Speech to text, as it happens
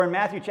We're in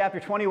Matthew chapter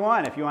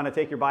 21. If you want to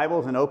take your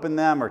Bibles and open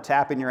them or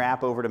tap in your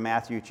app over to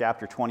Matthew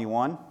chapter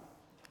 21.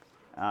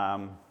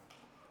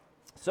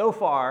 So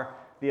far,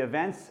 the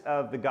events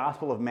of the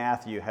Gospel of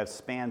Matthew have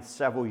spanned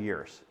several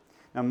years.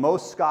 Now,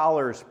 most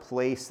scholars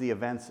place the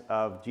events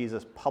of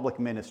Jesus' public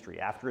ministry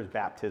after his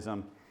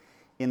baptism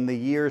in the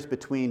years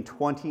between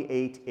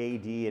 28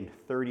 AD and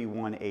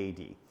 31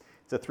 AD.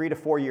 It's a 3 to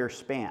 4 year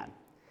span.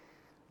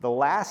 The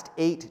last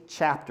 8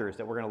 chapters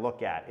that we're going to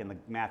look at in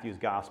Matthew's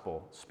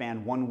Gospel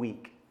span 1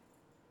 week.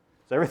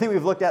 So everything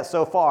we've looked at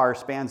so far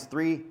spans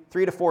three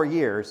to 4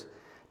 years.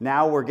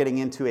 Now we're getting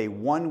into a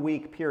 1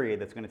 week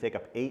period that's going to take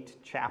up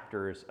 8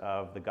 chapters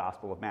of the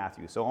Gospel of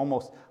Matthew. So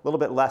almost a little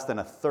bit less than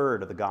a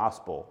third of the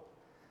Gospel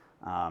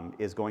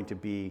is going to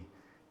be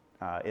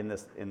in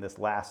this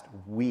last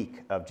week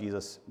of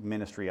Jesus'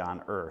 ministry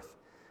on earth.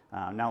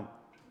 Now,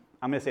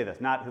 I'm going to say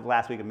this, not his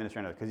last week of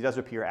ministry on earth, because he does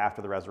appear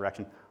after the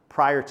resurrection,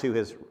 prior to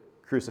his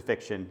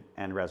crucifixion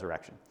and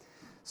resurrection.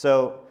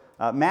 So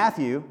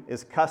Matthew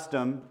is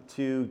accustomed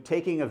to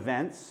taking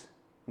events,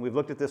 and we've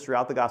looked at this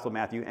throughout the Gospel of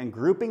Matthew, and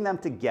grouping them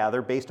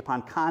together based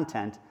upon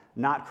content,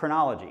 not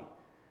chronology,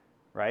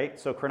 right?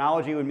 So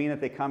chronology would mean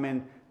that they come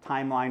in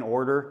timeline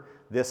order.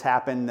 This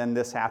happened, then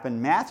this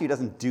happened. Matthew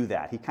doesn't do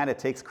that. He kind of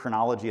takes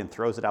chronology and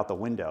throws it out the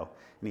window,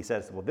 and he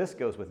says, well, this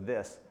goes with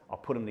this. I'll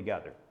put them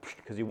together,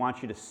 because he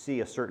wants you to see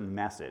a certain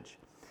message.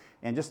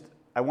 And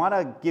I want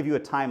to give you a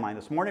timeline.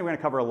 This morning we're going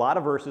to cover a lot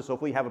of verses, so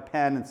hopefully you have a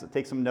pen and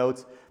take some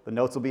notes. The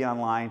notes will be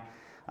online.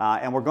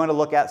 And we're going to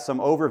look at some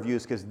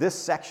overviews, because this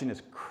section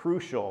is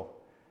crucial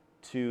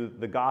to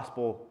the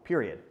gospel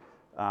period.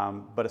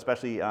 But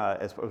especially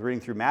as I was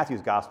reading through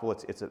Matthew's gospel,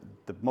 it's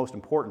the most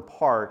important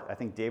part. I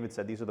think David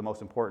said these are the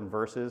most important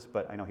verses,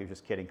 but I know he was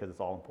just kidding because it's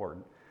all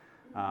important,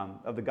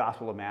 of the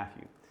Gospel of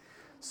Matthew.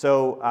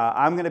 So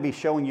I'm going to be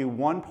showing you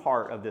one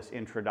part of this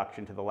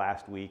introduction to the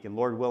last week, and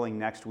Lord willing,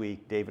 next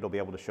week, David will be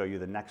able to show you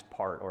the next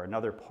part or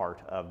another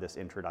part of this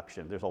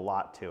introduction. There's a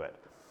lot to it.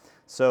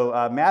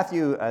 So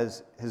Matthew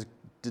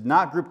did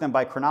not group them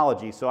by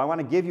chronology, so I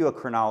want to give you a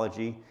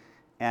chronology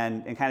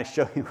and kind of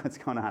show you what's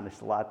going on.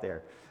 There's a lot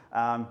there.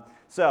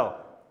 So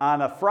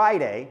on a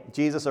Friday,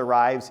 Jesus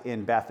arrives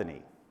in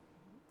Bethany.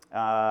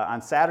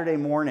 On Saturday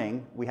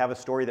morning, we have a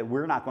story that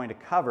we're not going to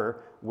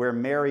cover where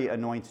Mary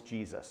anoints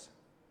Jesus.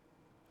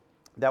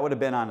 That would have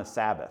been on a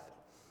Sabbath.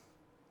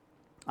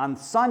 On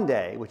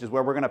Sunday, which is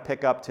where we're going to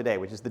pick up today,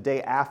 which is the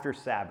day after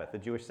Sabbath, the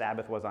Jewish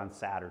Sabbath was on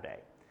Saturday.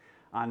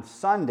 On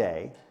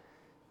Sunday,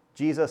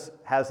 Jesus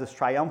has this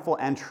triumphal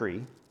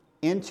entry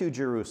into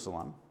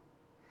Jerusalem.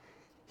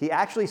 He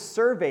actually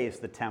surveys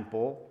the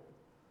temple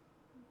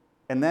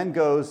and then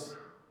goes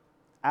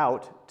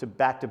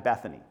back to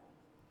Bethany.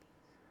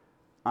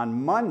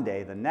 On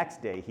Monday, the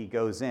next day, he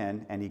goes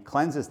in and he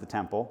cleanses the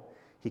temple.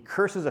 He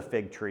curses a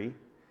fig tree.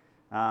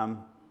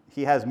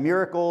 He has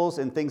miracles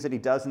and things that he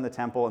does in the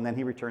temple, and then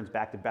he returns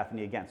back to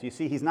Bethany again. So you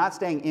see, he's not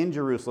staying in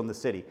Jerusalem, the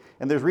city.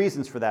 And there's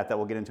reasons for that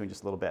we'll get into in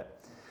just a little bit.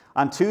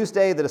 On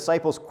Tuesday, the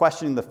disciples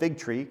question the fig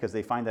tree because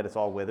they find that it's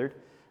all withered.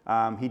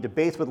 He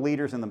debates with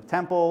leaders in the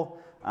temple,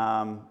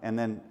 and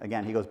then,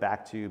 again, he goes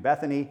back to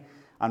Bethany.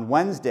 On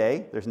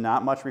Wednesday, there's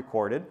not much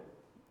recorded.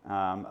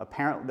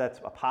 Apparently, that's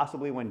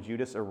possibly when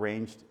Judas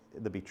arranged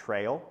the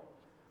betrayal.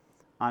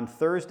 On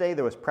Thursday,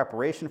 there was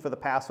preparation for the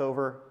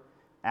Passover.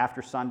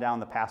 After sundown,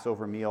 the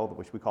Passover meal,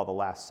 which we call the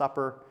Last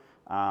Supper,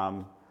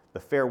 the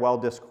farewell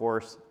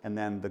discourse, and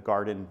then the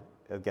Garden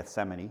of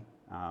Gethsemane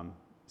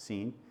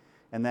scene.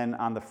 And then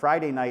on the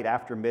Friday night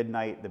after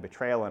midnight, the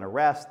betrayal and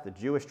arrest, the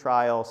Jewish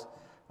trials,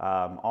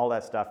 all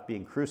that stuff,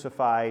 being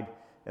crucified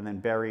and then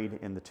buried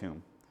in the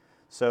tomb.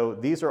 So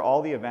these are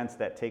all the events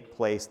that take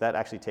place. That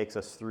actually takes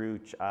us through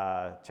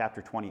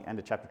chapter 20, end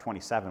of chapter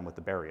 27 with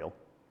the burial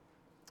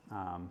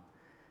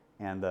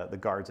and the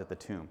guards at the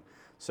tomb.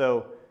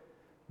 So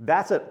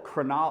that's a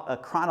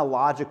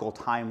chronological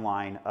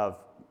timeline of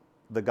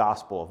the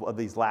gospel of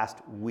these last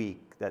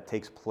week that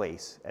takes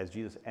place as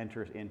Jesus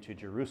enters into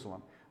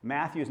Jerusalem.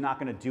 Matthew's not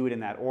going to do it in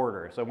that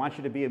order. So I want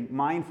you to be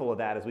mindful of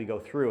that as we go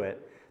through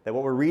it, that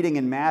what we're reading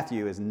in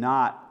Matthew is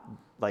not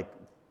like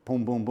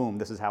boom, boom, boom,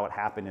 this is how it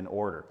happened in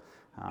order.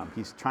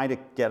 He's trying to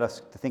get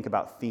us to think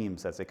about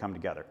themes as they come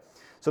together.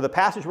 So the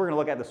passage we're going to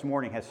look at this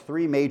morning has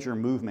 3 major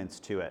movements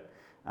to it.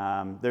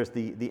 There's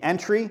the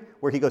entry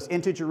where he goes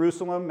into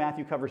Jerusalem.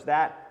 Matthew covers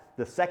that.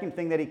 The second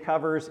thing that he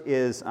covers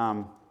is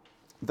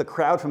the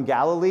crowd from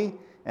Galilee.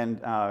 And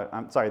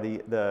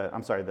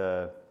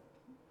the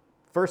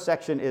first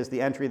section is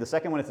the entry. The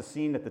second one is the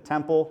scene at the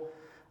temple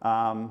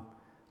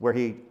where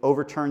he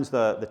overturns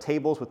the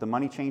tables with the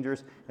money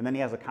changers. And then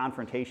he has a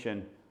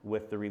confrontation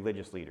with the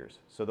religious leaders.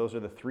 So those are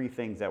the 3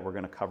 things that we're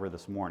going to cover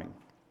this morning.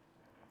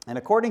 And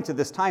according to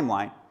this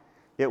timeline,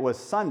 it was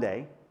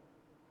Sunday,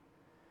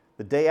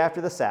 the day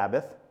after the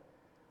Sabbath,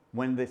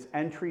 when this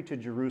entry to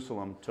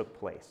Jerusalem took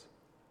place.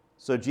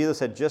 So Jesus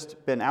had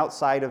just been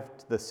outside of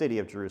the city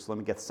of Jerusalem,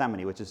 in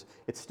Gethsemane, it's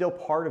still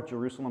part of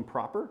Jerusalem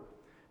proper,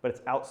 but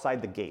it's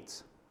outside the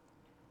gates.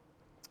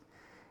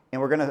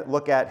 And we're going to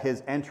look at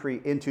his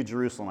entry into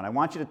Jerusalem. And I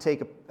want you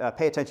to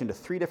pay attention to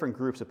 3 different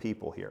groups of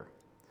people here.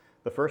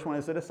 The first one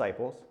is the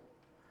disciples.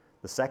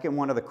 The second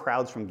one are the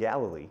crowds from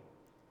Galilee.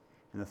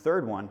 And the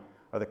third one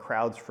are the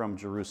crowds from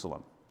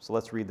Jerusalem. So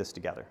let's read this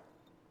together.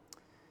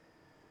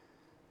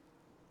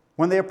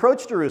 When they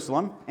approached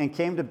Jerusalem and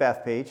came to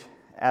Bethphage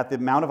at the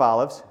Mount of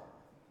Olives,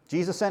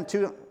 Jesus sent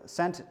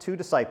two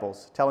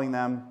disciples, telling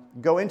them,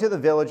 "Go into the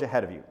village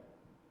ahead of you,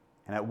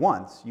 and at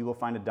once you will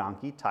find a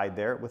donkey tied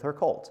there with her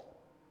colt.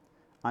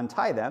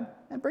 Untie them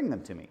and bring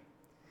them to me.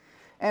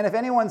 And if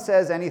anyone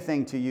says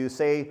anything to you,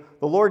 say,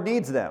 'The Lord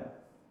needs them,'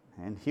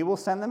 and he will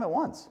send them at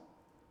once."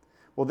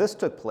 Well, this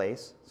took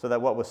place so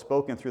that what was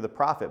spoken through the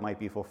prophet might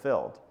be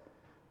fulfilled.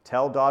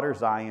 "Tell daughter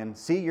Zion,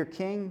 see, your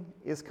king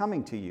is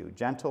coming to you,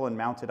 gentle and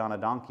mounted on a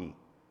donkey,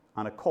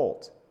 on a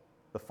colt,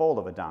 the foal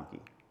of a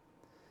donkey."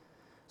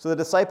 So the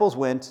disciples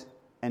went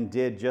and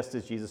did just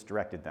as Jesus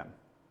directed them.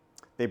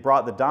 They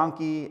brought the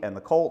donkey and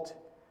the colt,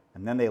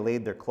 and then they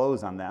laid their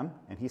clothes on them,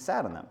 and he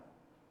sat on them.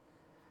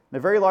 And a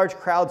very large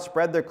crowd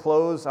spread their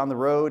clothes on the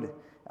road.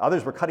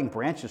 Others were cutting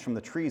branches from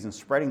the trees and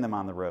spreading them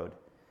on the road.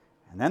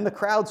 And then the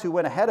crowds who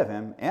went ahead of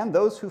him and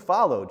those who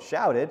followed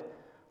shouted,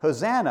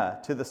 "Hosanna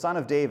to the Son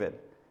of David.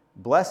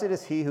 Blessed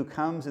is he who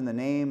comes in the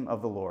name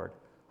of the Lord.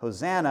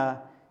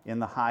 Hosanna in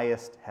the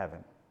highest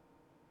heaven."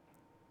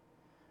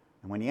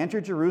 And when he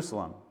entered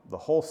Jerusalem, the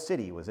whole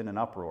city was in an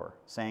uproar,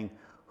 saying,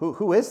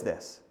 Who is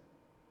this?"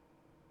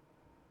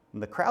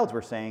 And the crowds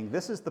were saying,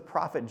 "This is the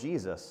prophet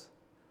Jesus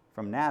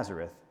from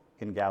Nazareth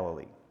in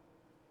Galilee."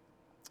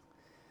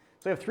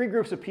 So we have three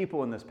groups of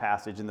people in this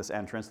passage, in this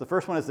entrance. The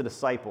first one is the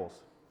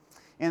disciples.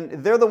 And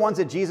they're the ones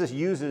that Jesus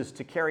uses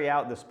to carry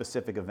out this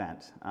specific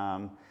event.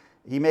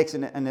 He makes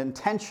an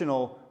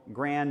intentional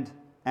grand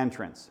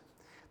entrance.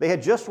 They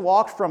had just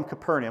walked from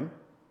Capernaum,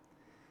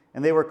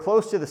 and they were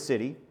close to the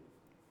city.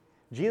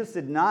 Jesus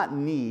did not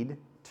need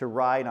to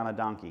ride on a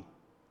donkey.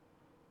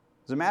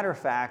 As a matter of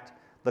fact,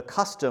 the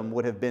custom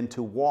would have been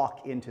to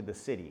walk into the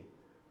city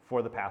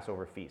for the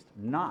Passover feast,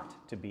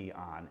 not to be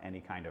on any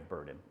kind of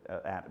burden,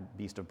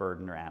 beast of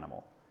burden or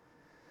animal.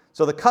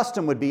 So the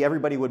custom would be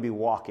everybody would be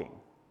walking.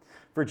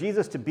 For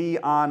Jesus to be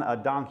on a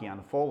donkey, on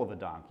the foal of a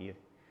donkey,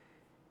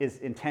 is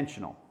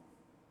intentional.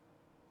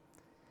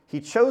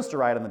 He chose to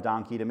ride on the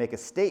donkey to make a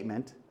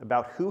statement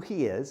about who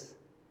he is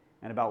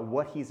and about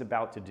what he's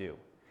about to do.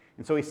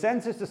 And so he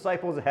sends his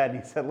disciples ahead and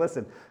he said,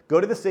 "Listen, go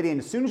to the city, and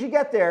as soon as you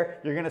get there,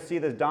 you're going to see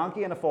this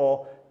donkey and a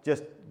foal.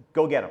 Just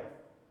go get them."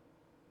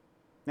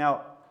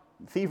 Now,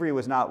 thievery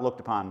was not looked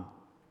upon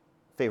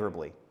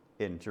favorably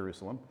in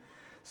Jerusalem.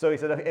 So he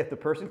said, if the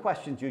person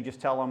questions you, just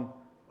tell them,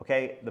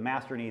 "Okay, the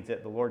master needs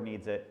it, the Lord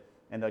needs it,"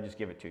 and they'll just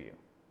give it to you.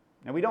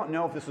 Now, we don't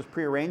know if this was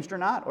prearranged or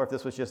not, or if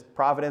this was just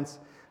providence,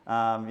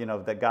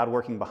 that God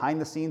working behind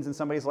the scenes in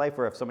somebody's life,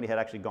 or if somebody had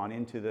actually gone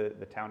into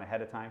the town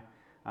ahead of time.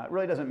 It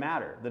really doesn't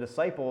matter. The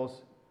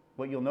disciples,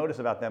 what you'll notice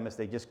about them is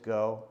they just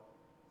go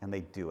and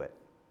they do it.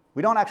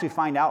 We don't actually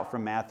find out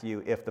from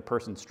Matthew if the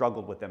person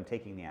struggled with them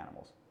taking the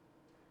animals.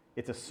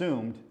 It's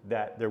assumed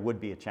that there would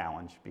be a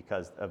challenge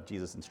because of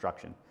Jesus'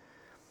 instruction.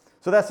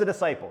 So that's the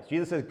disciples.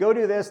 Jesus says, "Go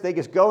do this." They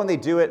just go and they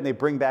do it, and they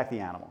bring back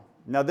the animal.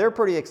 Now, they're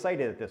pretty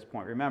excited at this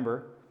point.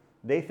 Remember,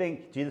 they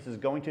think Jesus is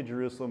going to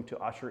Jerusalem to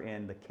usher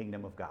in the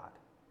kingdom of God.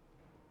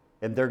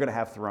 And they're going to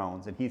have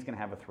thrones, and he's going to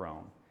have a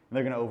throne. And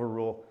they're going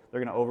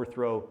to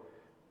overthrow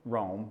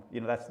Rome.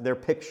 That's their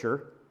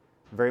picture,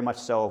 very much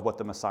so, of what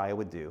the Messiah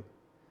would do.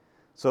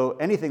 So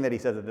anything that he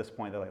says at this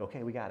point, they're like,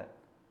 "Okay, we got it."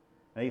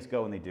 And they just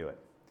go and they do it.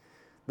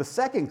 The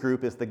second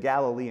group is the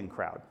Galilean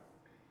crowd.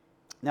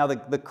 Now,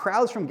 the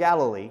crowds from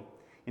Galilee,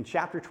 in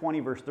chapter 20,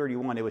 verse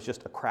 31, it was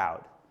just a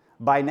crowd.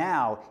 By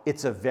now,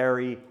 it's a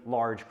very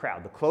large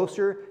crowd. The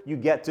closer you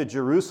get to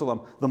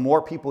Jerusalem, the more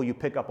people you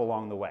pick up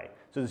along the way.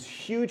 So this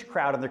huge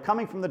crowd, and they're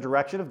coming from the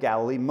direction of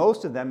Galilee.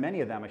 Most of them,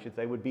 many of them, I should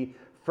say, would be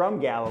from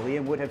Galilee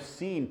and would have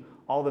seen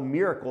all the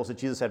miracles that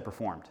Jesus had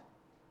performed.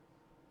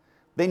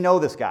 They know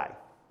this guy,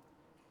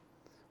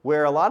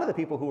 where a lot of the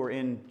people who were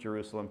in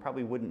Jerusalem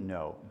probably wouldn't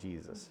know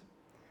Jesus.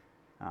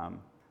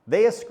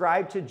 They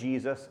ascribe to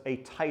Jesus a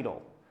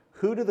title.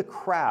 Who do the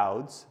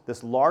crowds,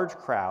 this large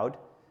crowd,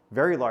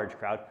 very large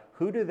crowd,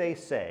 who do they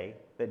say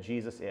that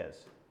Jesus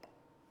is?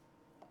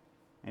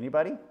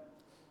 Anybody?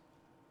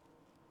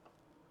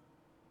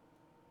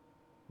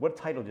 What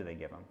title do they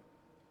give him?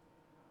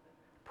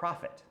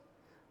 Prophet.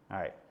 All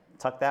right,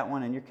 tuck that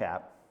one in your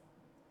cap.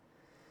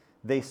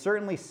 They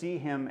certainly see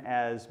him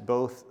as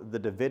both the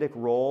Davidic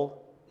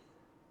role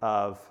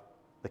of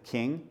the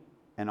king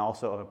and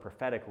also of a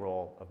prophetic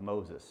role of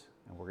Moses.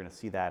 And we're going to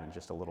see that in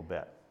just a little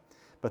bit.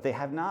 But they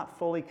have not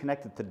fully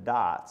connected the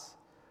dots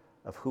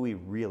of who he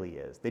really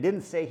is. They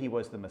didn't say he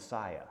was the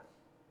Messiah.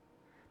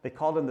 They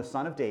called him the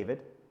Son of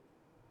David,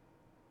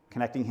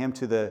 connecting him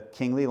to the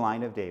kingly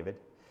line of David.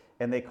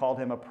 And they called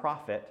him a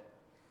prophet,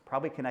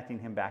 probably connecting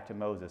him back to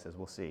Moses, as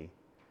we'll see.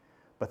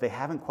 But they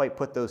haven't quite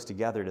put those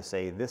together to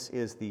say this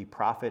is the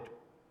prophet,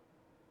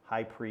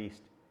 high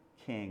priest,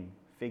 king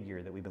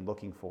figure that we've been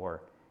looking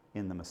for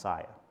in the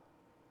Messiah.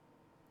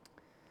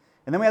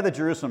 And then we have the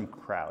Jerusalem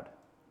crowd.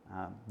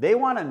 They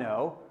want to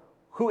know,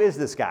 who is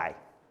this guy?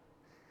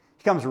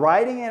 He comes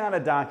riding in on a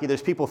donkey.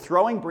 There's people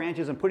throwing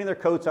branches and putting their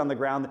coats on the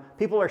ground.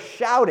 People are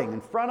shouting in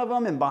front of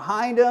him and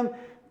behind him.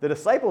 The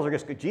disciples are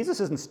just, Jesus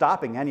isn't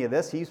stopping any of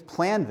this. He's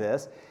planned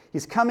this.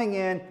 He's coming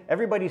in.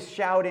 Everybody's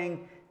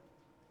shouting.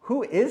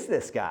 Who is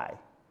this guy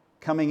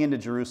coming into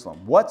Jerusalem?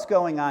 What's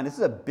going on? This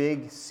is a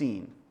big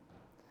scene.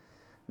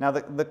 Now,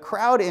 the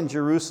crowd in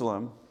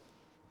Jerusalem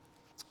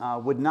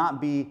would not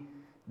be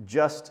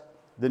just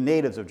the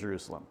natives of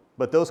Jerusalem,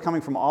 but those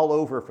coming from all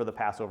over for the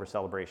Passover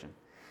celebration.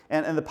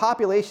 And the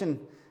population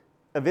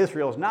of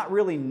Israel is not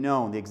really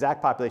known, the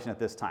exact population at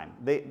this time.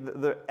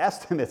 The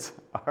estimates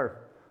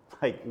are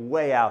like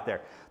way out there.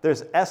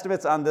 There's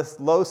estimates on this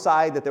low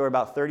side that there were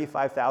about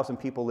 35,000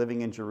 people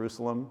living in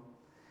Jerusalem.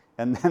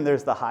 And then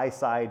there's the high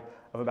side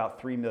of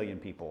about 3 million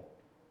people.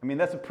 I mean,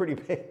 that's a pretty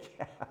big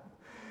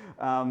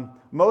gap.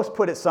 Most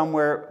put it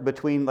somewhere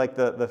between like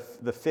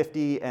the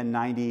 50 and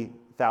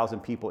 90,000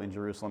 people in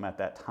Jerusalem at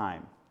that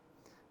time.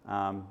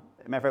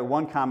 Matter of fact,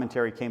 one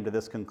commentary came to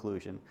this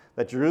conclusion,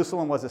 that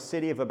Jerusalem was a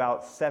city of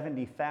about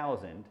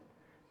 70,000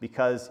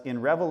 because in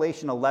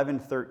Revelation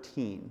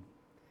 11:13,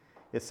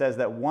 it says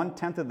that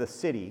 1/10 of the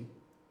city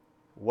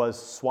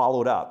was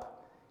swallowed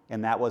up,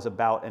 and that was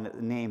about, and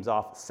it names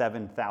off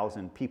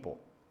 7,000 people.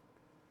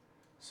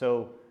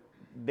 So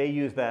they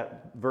use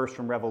that verse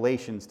from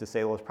Revelations to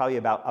say, well, it's probably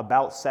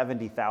about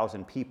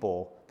 70,000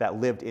 people that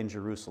lived in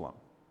Jerusalem.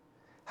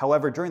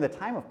 However, during the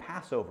time of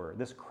Passover,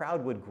 this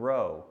crowd would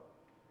grow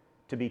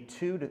to be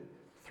 2 to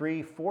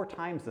 3, 4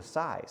 times the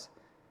size.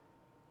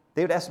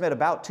 They would estimate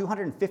about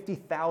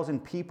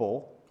 250,000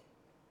 people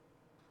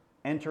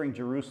entering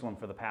Jerusalem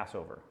for the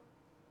Passover.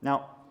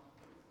 Now,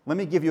 let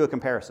me give you a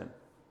comparison.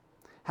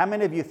 How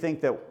many of you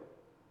think that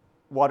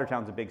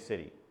Watertown's a big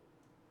city?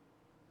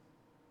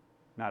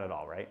 Not at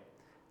all, right?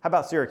 How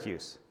about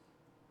Syracuse?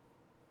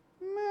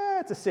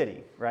 It's a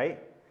city,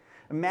 right?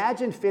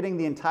 Imagine fitting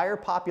the entire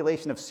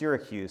population of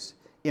Syracuse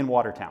in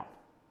Watertown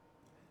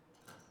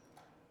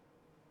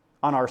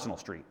on Arsenal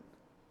Street.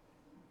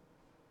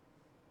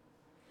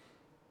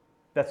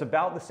 That's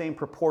about the same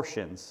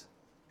proportions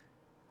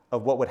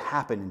of what would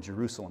happen in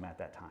Jerusalem at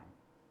that time.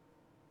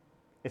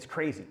 It's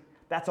crazy.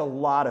 That's a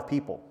lot of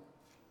people.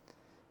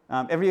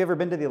 Have you ever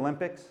been to the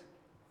Olympics?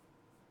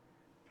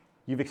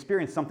 You've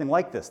experienced something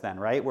like this then,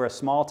 right? We're a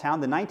small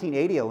town. The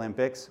 1980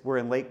 Olympics were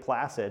in Lake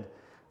Placid.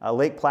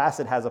 Lake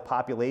Placid has a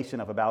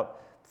population of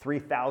about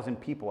 3,000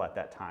 people at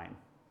that time.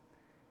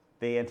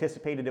 They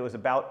anticipated it was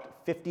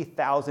about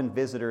 50,000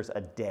 visitors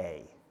a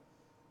day.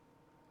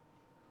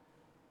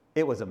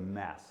 It was a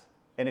mess.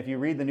 And if you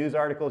read the news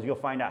articles, you'll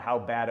find out how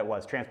bad it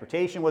was.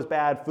 Transportation was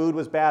bad, food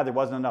was bad, there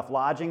wasn't enough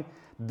lodging.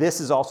 This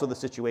is also the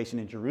situation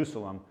in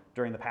Jerusalem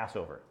during the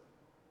Passover.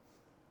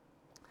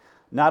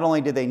 Not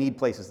only did they need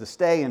places to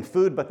stay and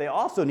food, but they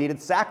also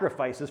needed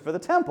sacrifices for the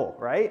temple,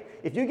 right?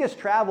 If you just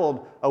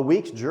traveled a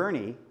week's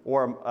journey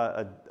or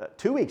a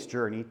 2 weeks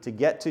journey to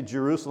get to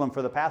Jerusalem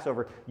for the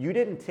Passover, you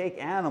didn't take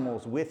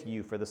animals with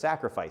you for the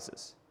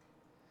sacrifices.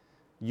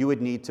 You would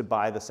need to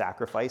buy the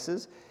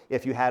sacrifices.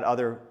 If you had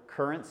other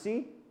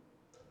currency,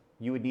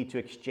 you would need to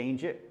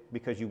exchange it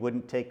because you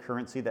wouldn't take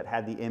currency that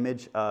had the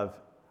image of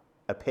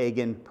a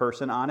pagan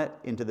person on it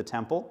into the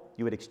temple.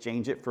 You would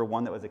exchange it for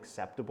one that was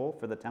acceptable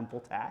for the temple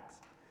tax.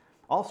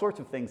 All sorts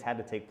of things had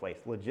to take place.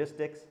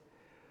 Logistics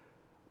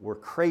were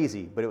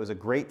crazy, but it was a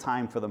great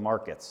time for the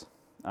markets.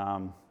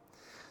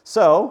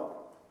 So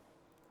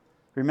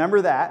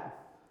remember that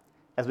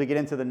as we get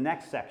into the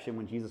next section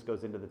when Jesus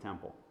goes into the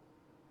temple.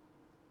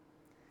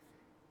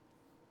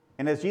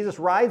 And as Jesus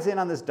rides in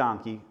on this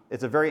donkey,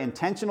 it's a very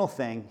intentional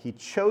thing. He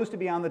chose to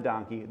be on the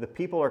donkey. The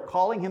people are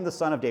calling him the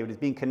Son of David. He's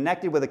being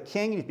connected with a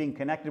king. He's being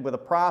connected with a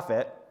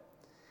prophet.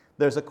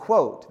 There's a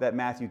quote that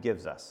Matthew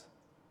gives us.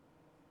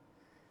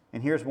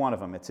 And here's one of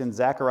them. It's in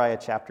Zechariah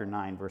chapter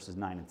 9, verses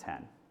 9 and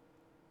 10.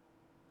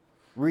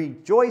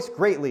 Rejoice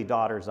greatly,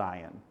 daughter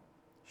Zion.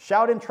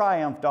 Shout in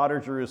triumph, daughter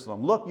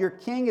Jerusalem. Look, your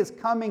king is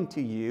coming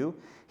to you.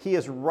 He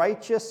is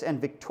righteous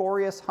and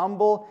victorious,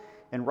 humble,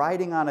 and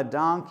riding on a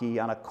donkey,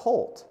 on a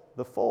colt,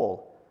 the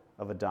foal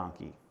of a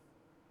donkey.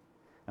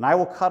 And I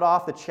will cut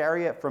off the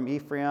chariot from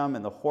Ephraim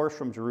and the horse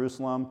from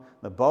Jerusalem.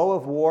 The bow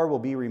of war will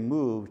be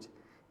removed,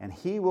 and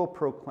he will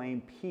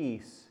proclaim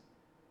peace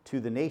to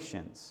the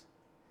nations.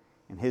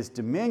 And his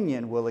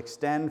dominion will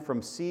extend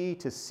from sea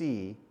to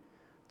sea,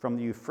 from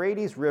the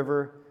Euphrates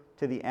River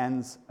to the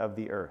ends of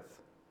the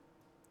earth.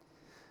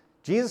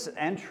 Jesus'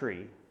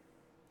 entry,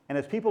 and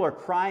as people are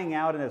crying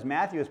out, and as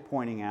Matthew is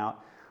pointing out,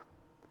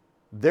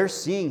 they're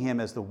seeing him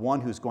as the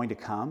one who's going to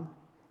come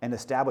and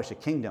establish a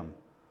kingdom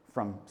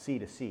from sea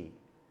to sea,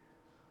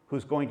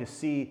 who's going to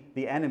see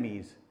the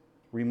enemies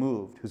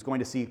removed, who's going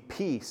to see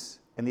peace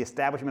and the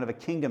establishment of a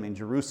kingdom in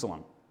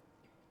Jerusalem.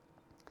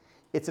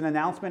 It's an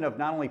announcement of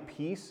not only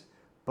peace,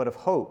 but of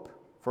hope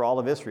for all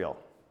of Israel.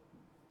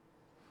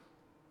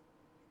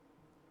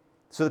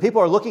 So the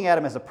people are looking at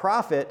him as a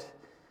prophet,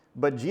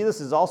 but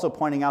Jesus is also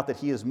pointing out that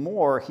he is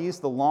more. He's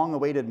the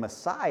long-awaited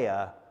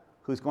Messiah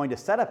who's going to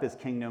set up his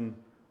kingdom,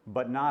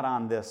 but not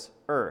on this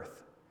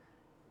earth.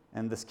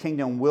 And this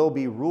kingdom will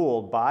be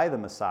ruled by the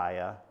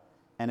Messiah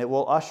and it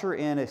will usher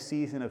in a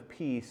season of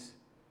peace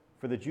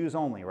for the Jews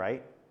only,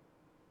 right?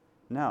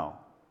 No.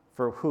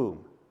 For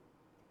whom?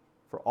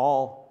 For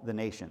all the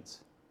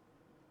nations.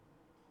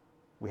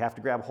 We have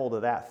to grab hold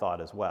of that thought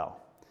as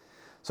well.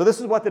 So this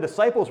is what the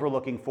disciples were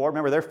looking for.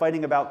 Remember, they're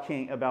fighting about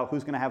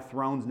who's going to have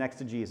thrones next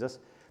to Jesus.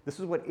 This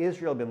is what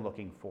Israel had been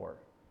looking for.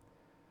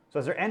 So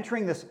as they're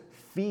entering this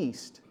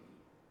feast,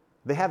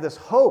 they have this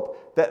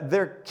hope that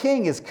their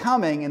king is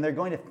coming and they're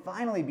going to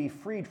finally be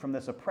freed from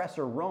this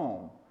oppressor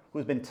Rome, who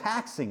has been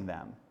taxing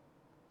them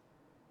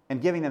and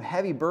giving them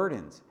heavy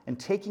burdens and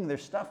taking their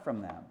stuff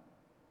from them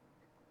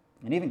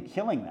and even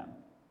killing them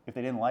if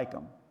they didn't like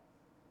them.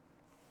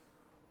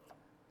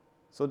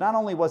 So not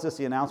only was this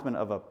the announcement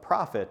of a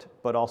prophet,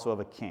 but also of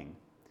a king.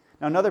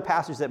 Now, another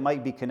passage that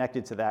might be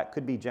connected to that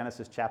could be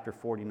Genesis chapter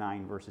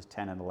 49, verses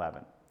 10 and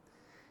 11. It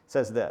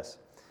says this,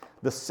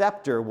 "The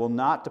scepter will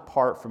not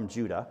depart from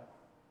Judah,"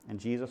 and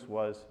Jesus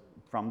was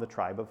from the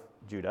tribe of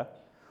Judah,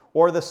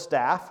 "or the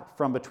staff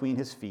from between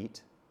his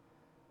feet,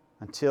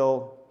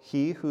 until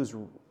he whose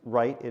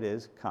right it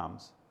is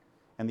comes,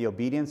 and the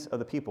obedience of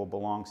the people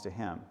belongs to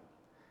him.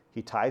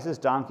 He ties his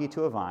donkey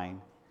to a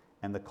vine,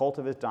 and the colt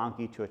of his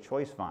donkey to a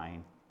choice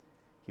vine.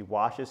 He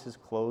washes his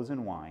clothes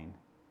in wine,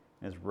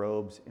 and his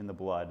robes in the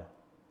blood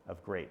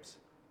of grapes."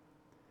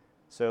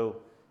 So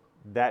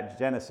that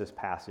Genesis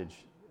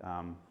passage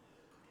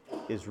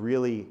is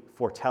really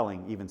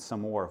foretelling even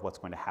some more of what's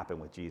going to happen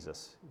with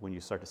Jesus when you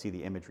start to see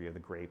the imagery of the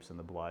grapes and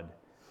the blood,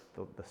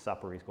 the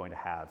supper he's going to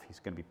have. He's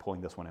going to be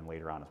pulling this one in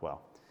later on as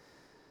well.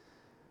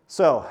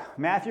 So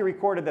Matthew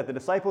recorded that the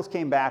disciples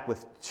came back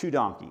with 2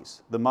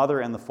 donkeys, the mother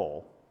and the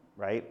foal,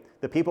 right?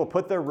 The people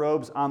put their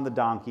robes on the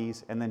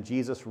donkeys, and then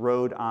Jesus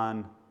rode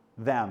on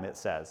them, it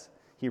says.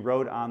 He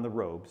rode on the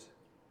robes,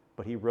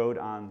 but he rode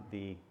on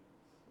the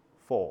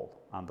foal,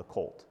 on the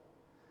colt.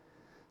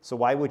 So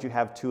why would you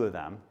have 2 of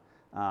them?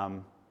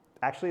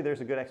 Actually, there's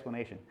a good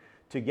explanation.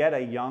 To get a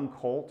young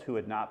colt who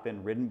had not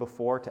been ridden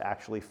before to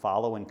actually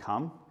follow and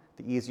come,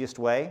 the easiest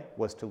way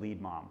was to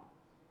lead mom,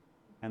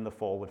 and the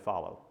foal would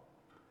follow.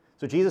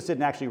 So Jesus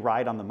didn't actually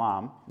ride on the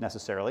mom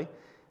necessarily.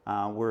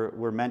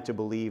 We're meant to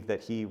believe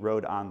that he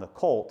rode on the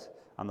colt,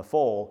 on the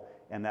foal,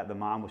 and that the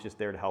mom was just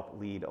there to help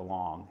lead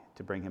along,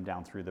 to bring him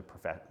down through the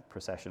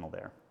processional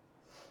there.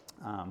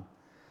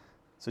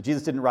 So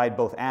Jesus didn't ride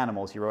both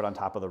animals. He rode on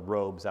top of the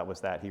robes. That was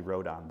that. He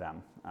rode on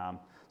them.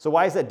 So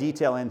why is that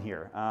detail in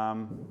here?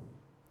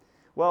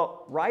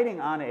 Well,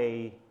 riding on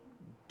a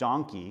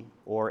donkey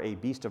or a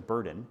beast of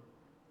burden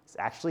is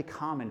actually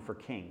common for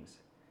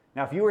kings.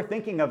 Now, if you were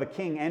thinking of a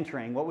king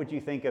entering, what would you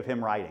think of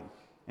him riding?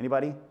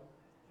 Anybody?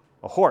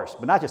 A horse,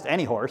 but not just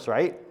any horse,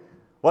 right?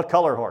 What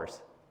color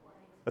horse?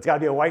 It's got to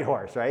be a white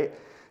horse, right?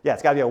 Yeah,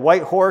 it's got to be a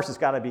white horse. It's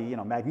got to be,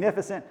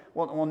 magnificent.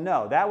 Well,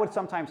 no, that would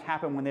sometimes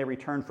happen when they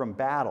returned from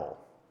battle.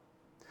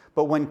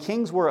 But when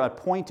kings were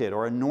appointed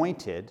or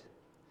anointed,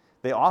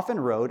 they often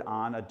rode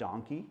on a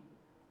donkey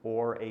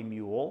or a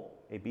mule,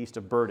 a beast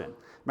of burden.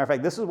 Matter of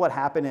fact, this is what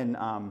happened in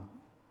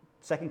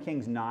 2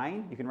 Kings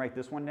 9. You can write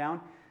this one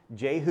down.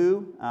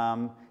 Jehu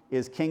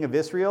is king of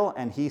Israel,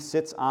 and he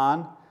sits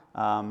on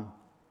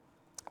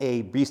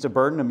a beast of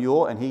burden, a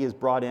mule, and he is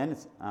brought in.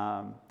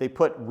 They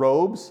put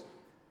robes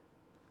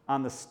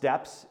on the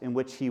steps in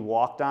which he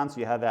walked on, so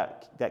you have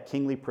that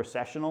kingly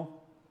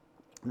processional.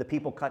 The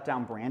people cut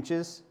down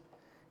branches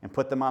and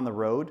put them on the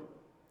road.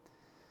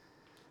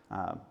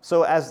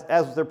 So as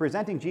they're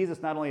presenting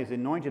Jesus not only as the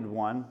anointed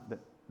one,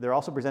 they're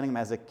also presenting him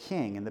as a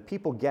king, and the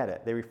people get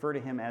it. They refer to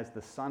him as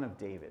the Son of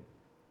David.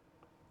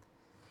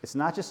 It's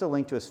not just a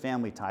link to his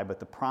family tie, but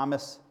the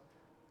promise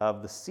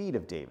of the seed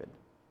of David.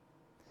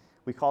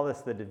 We call this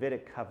the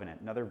Davidic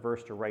covenant. Another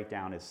verse to write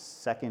down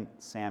is 2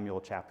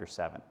 Samuel chapter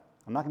 7.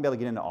 I'm not going to be able to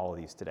get into all of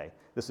these today.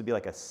 This would be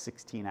like a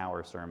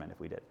 16-hour sermon if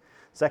we did.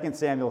 2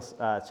 Samuel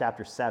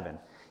chapter 7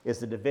 is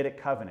the Davidic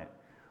covenant,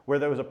 where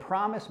there was a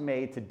promise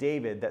made to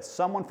David that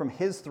someone from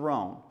his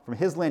throne, from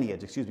his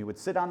lineage, would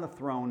sit on the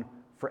throne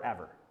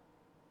forever.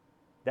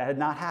 That had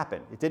not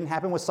happened. It didn't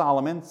happen with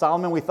Solomon.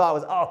 Solomon we thought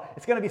was,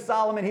 it's going to be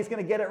Solomon. He's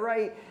going to get it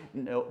right.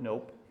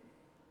 Nope.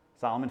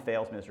 Solomon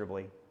fails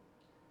miserably.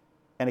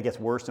 And it gets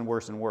worse and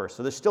worse and worse.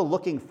 So they're still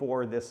looking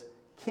for this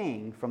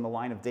king from the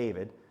line of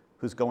David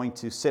who's going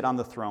to sit on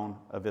the throne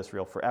of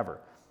Israel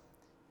forever.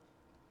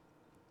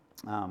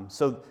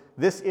 So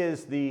this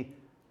is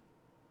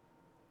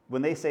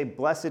when they say,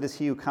 blessed is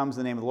he who comes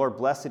in the name of the Lord,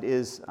 blessed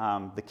is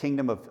the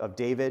kingdom of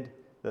David,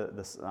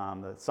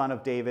 the son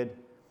of David.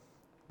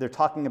 They're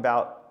talking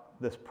about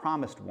this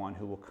promised one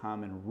who will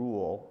come and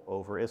rule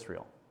over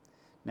Israel.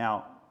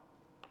 Now,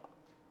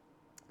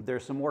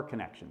 there's some more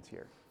connections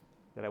here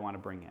that I want to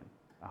bring in.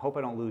 I hope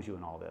I don't lose you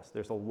in all this.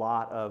 There's a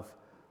lot of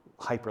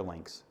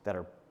hyperlinks that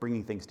are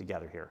bringing things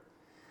together here.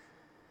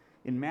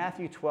 In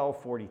Matthew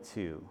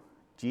 12:42,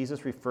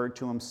 Jesus referred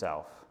to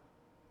himself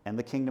and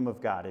the kingdom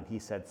of God, and he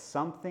said,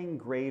 something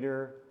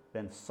greater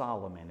than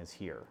Solomon is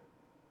here.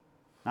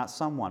 Not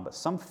someone, but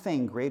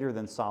something greater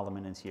than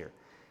Solomon is here.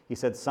 He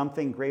said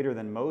something greater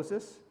than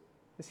Moses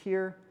is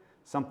here,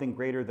 something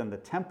greater than the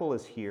temple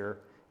is here,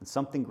 and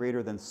something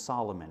greater than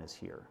Solomon is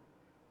here.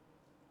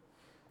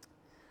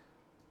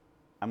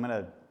 I'm going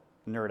to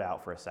nerd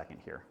out for a second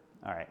here.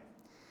 All right.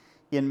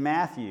 In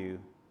Matthew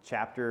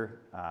chapter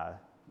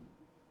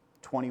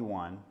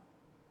 21,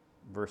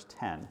 verse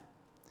 10,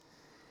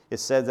 it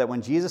says that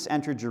when Jesus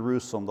entered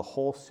Jerusalem, the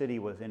whole city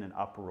was in an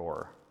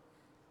uproar,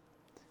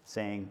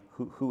 saying,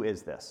 who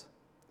is this?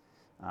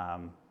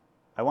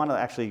 I want to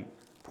actually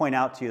point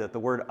out to you that the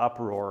word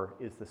uproar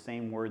is the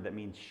same word that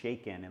means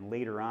shaken. And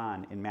later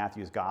on in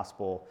Matthew's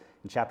gospel,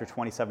 in chapter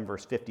 27,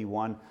 verse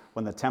 51,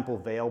 when the temple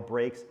veil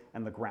breaks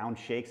and the ground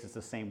shakes, it's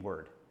the same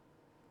word.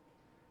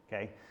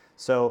 Okay?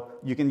 So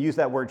you can use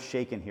that word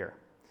shaken here.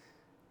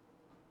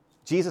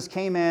 Jesus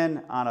came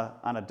in on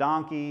a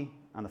donkey,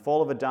 on the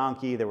foal of a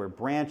donkey. There were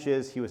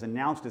branches. He was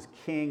announced as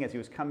king as he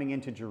was coming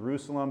into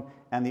Jerusalem,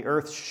 and the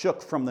earth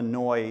shook from the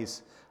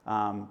noise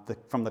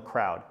from the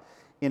crowd.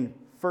 In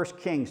 1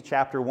 Kings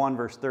chapter 1,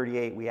 verse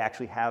 38, we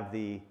actually have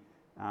the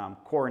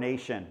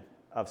coronation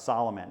of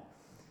Solomon.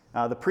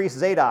 The priest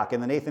Zadok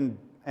and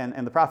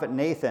the prophet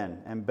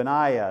Nathan and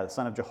Benaiah, the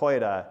son of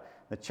Jehoiada,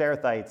 the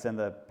Cherethites and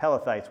the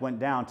Pelethites went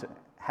down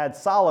had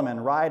Solomon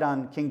ride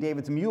on King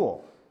David's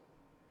mule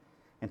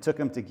and took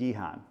him to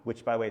Gihon,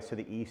 which, by the way, is to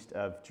the east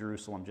of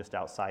Jerusalem, just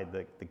outside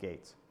the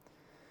gates.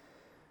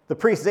 The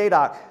priest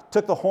Zadok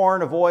took the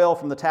horn of oil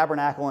from the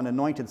tabernacle and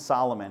anointed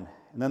Solomon.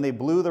 And then they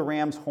blew the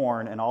ram's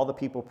horn, and all the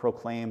people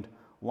proclaimed,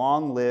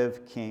 "Long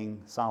live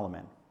King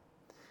Solomon."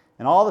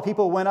 And all the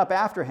people went up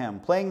after him,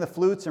 playing the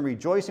flutes and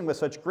rejoicing with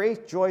such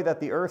great joy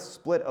that the earth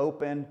split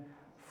open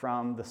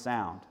from the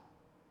sound.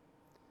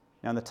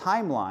 Now, in the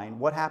timeline,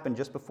 what happened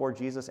just before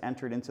Jesus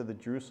entered into the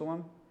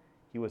Jerusalem?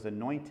 He was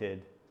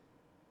anointed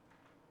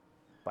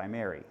by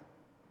Mary.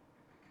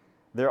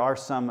 There are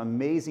some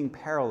amazing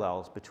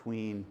parallels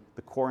between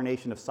the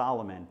coronation of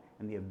Solomon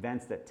and the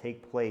events that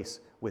take place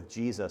with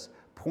Jesus,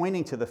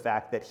 pointing to the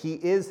fact that he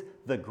is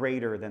the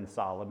greater than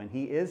Solomon.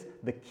 He is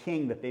the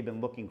king that they've been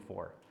looking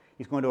for.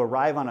 He's going to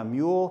arrive on a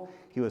mule.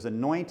 He was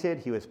anointed.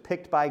 He was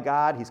picked by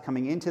God. He's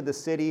coming into the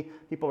city.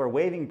 People are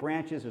waving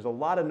branches. There's a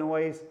lot of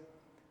noise.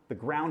 The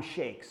ground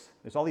shakes.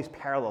 There's all these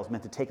parallels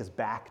meant to take us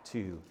back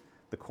to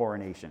the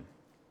coronation.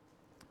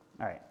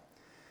 All right.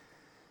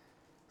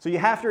 So you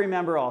have to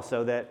remember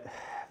also that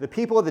the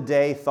people of the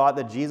day thought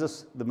that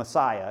the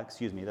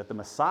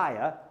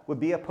Messiah would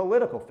be a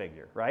political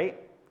figure,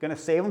 right? Going to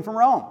save them from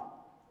Rome.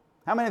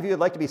 How many of you would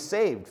like to be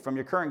saved from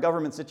your current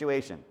government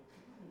situation?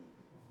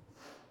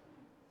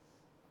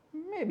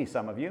 Maybe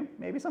some of you.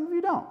 Maybe some of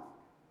you don't.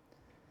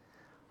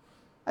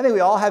 I think we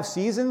all have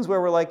seasons where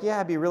we're like, yeah,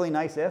 it'd be really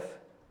nice if.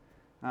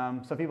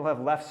 Some people have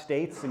left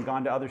states and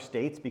gone to other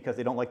states because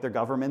they don't like their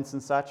governments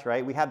and such,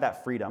 right? We have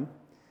that freedom.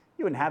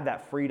 You wouldn't have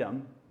that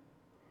freedom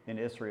in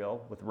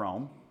Israel with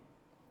Rome.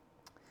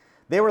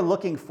 They were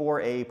looking for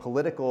a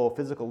political,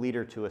 physical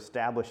leader to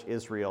establish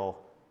Israel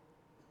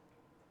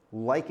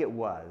like it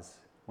was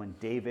when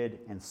David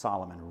and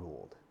Solomon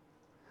ruled.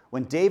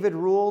 When David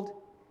ruled,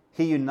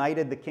 he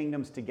united the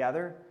kingdoms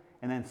together,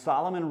 and then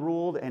Solomon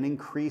ruled and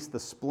increased the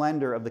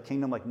splendor of the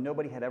kingdom like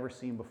nobody had ever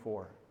seen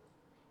before.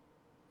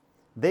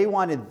 They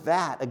wanted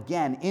that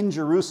again in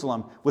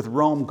Jerusalem with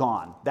Rome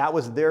gone. That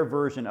was their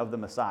version of the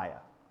Messiah.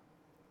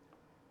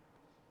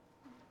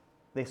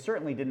 They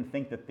certainly didn't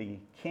think that the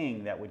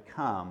king that would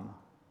come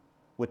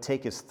would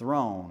take his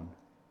throne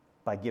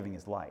by giving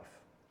his life.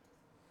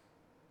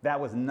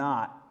 That was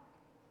not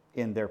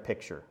in their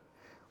picture,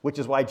 which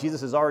is why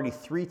Jesus has already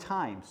 3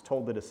 times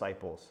told the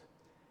disciples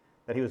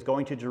that he was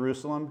going to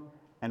Jerusalem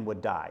and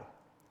would die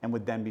and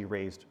would then be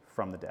raised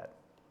from the dead.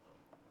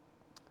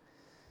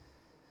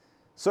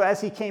 So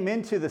as he came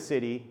into the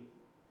city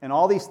and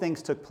all these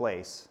things took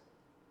place,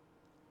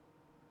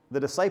 the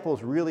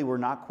disciples really were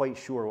not quite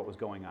sure what was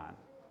going on.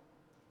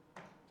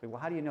 So, well,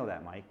 how do you know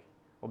that, Mike?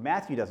 Well,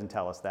 Matthew doesn't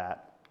tell us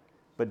that,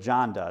 but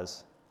John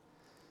does.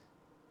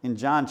 In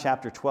John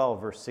chapter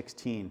 12, verse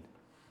 16,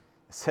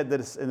 it said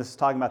that, and this is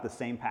talking about the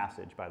same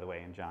passage, by the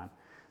way, in John.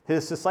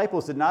 His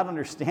disciples did not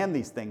understand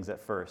these things at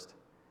first.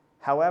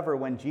 However,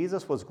 when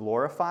Jesus was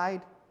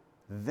glorified,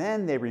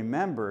 then they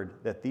remembered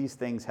that these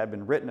things had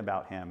been written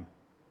about him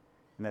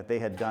and that they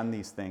had done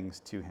these things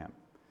to him.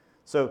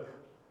 So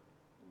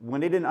when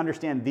they didn't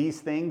understand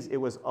these things, it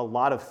was a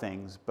lot of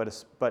things,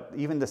 but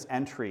even this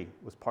entry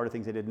was part of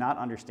things they did not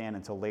understand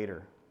until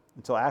later,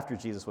 until after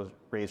Jesus was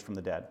raised from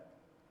the dead.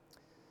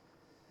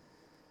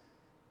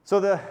 So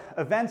the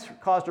events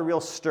caused a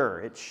real stir.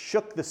 It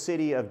shook the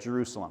city of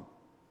Jerusalem.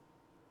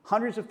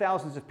 Hundreds of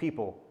thousands of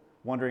people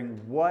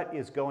wondering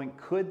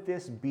could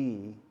this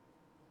be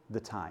the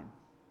time?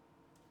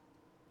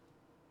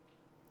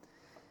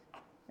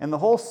 And the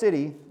whole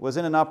city was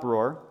in an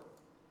uproar,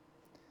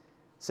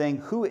 saying,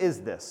 "Who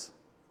is this?"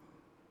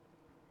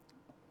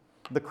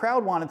 The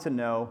crowd wanted to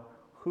know,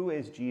 who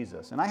is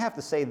Jesus? And I have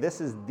to say, this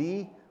is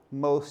the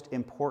most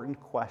important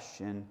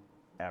question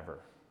ever.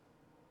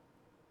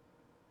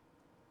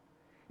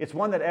 It's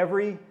one that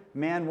every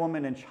man,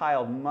 woman, and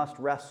child must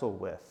wrestle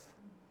with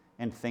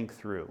and think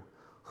through.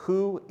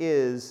 Who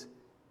is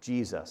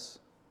Jesus?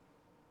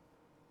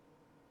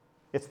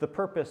 It's the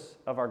purpose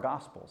of our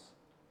Gospels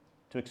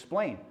to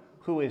explain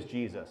who is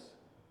Jesus.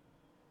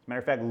 As a matter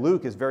of fact,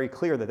 Luke is very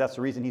clear that that's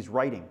the reason he's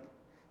writing,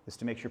 is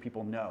to make sure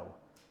people know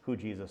who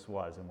Jesus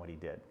was and what he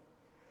did.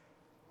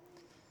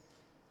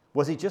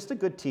 Was he just a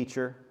good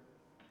teacher?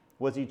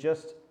 Was he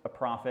just a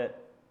prophet?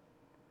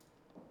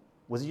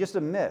 Was he just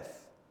a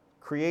myth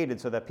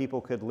created so that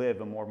people could live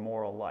a more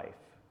moral life?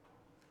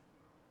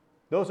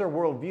 Those are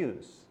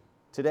worldviews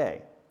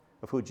today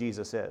of who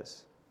Jesus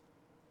is.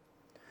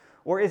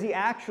 Or is he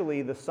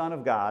actually the Son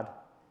of God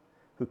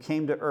who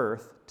came to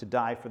earth to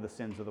die for the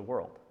sins of the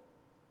world?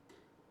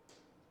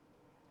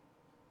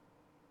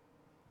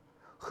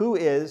 Who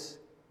is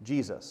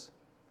Jesus?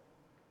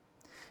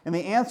 And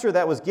the answer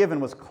that was given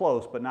was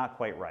close, but not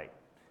quite right.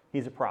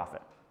 He's a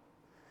prophet.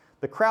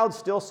 The crowd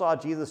still saw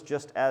Jesus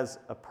just as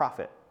a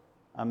prophet,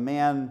 a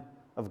man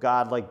of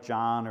God like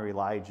John or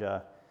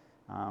Elijah.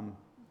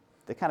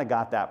 They kind of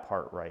got that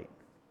part right.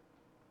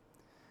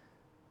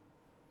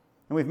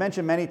 And we've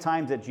mentioned many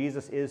times that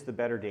Jesus is the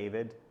better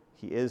David.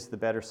 He is the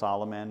better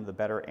Solomon, the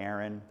better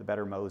Aaron, the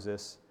better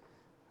Moses.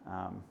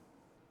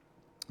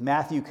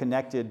 Matthew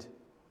connected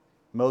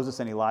Moses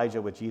and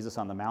Elijah with Jesus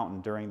on the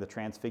mountain during the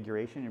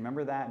transfiguration. You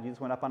remember that?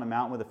 Jesus went up on a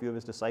mountain with a few of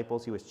his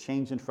disciples. He was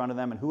changed in front of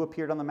them. And who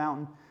appeared on the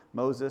mountain?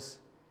 Moses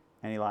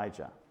and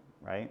Elijah,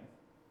 right?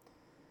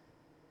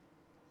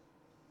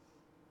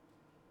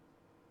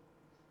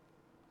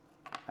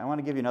 I want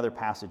to give you another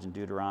passage in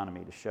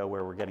Deuteronomy to show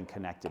where we're getting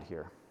connected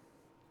here.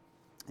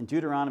 In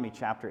Deuteronomy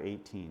chapter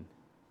 18,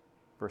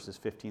 verses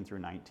 15 through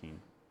 19,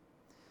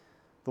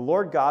 the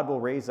Lord God will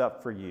raise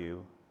up for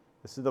you,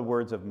 this is the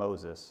words of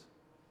Moses,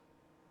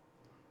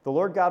 the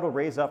Lord God will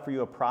raise up for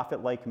you a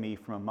prophet like me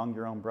from among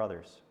your own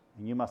brothers,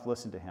 and you must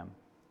listen to him.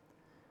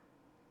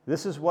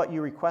 This is what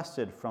you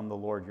requested from the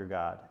Lord your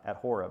God at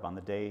Horeb on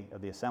the day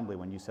of the assembly,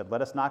 when you said,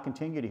 let us not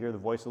continue to hear the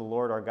voice of the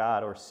Lord our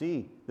God or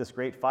see this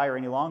great fire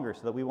any longer,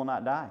 so that we will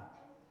not die.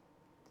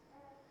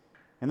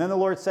 And then the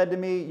Lord said to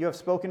me, you have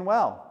spoken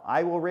well.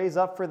 I will raise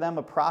up for them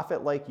a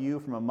prophet like you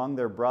from among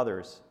their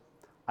brothers.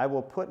 I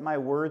will put my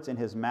words in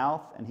his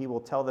mouth, and he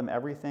will tell them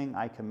everything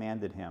I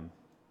commanded him.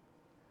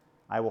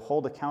 I will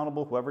hold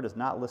accountable whoever does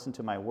not listen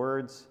to my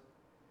words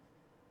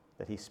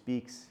that he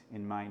speaks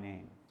in my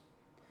name.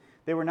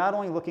 They were not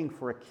only looking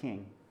for a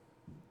king,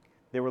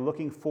 they were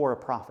looking for a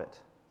prophet.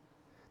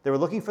 They were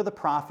looking for the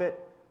prophet,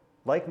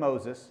 like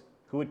Moses,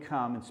 who would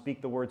come and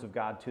speak the words of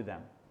God to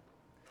them.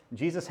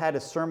 Jesus had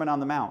his Sermon on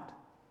the Mount.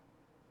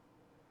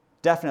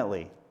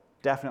 Definitely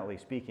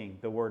speaking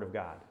the word of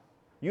God.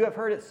 You have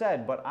heard it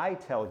said, but I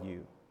tell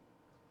you.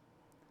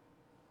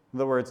 In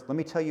other words, let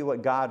me tell you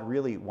what God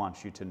really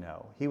wants you to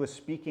know. He was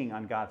speaking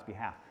on God's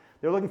behalf.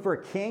 They're looking for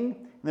a king,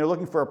 and they're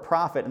looking for a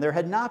prophet. And there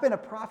had not been a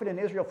prophet in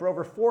Israel for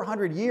over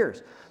 400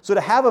 years. So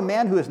to have a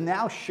man who is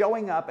now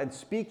showing up and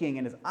speaking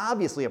and is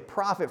obviously a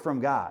prophet from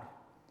God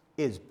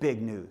is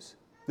big news.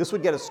 This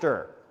would get a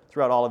stir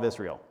throughout all of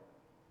Israel.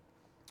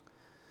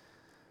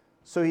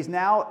 So he's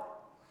now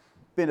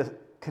been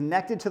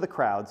connected to the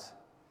crowds,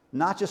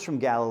 not just from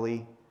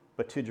Galilee,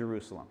 but to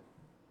Jerusalem.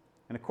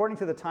 And according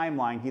to the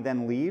timeline, he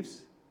then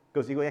leaves.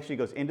 He actually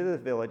goes into the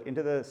village,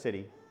 into the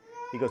city.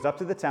 He goes up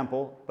to the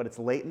temple, but it's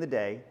late in the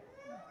day.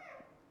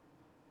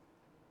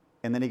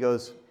 And then he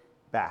goes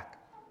back.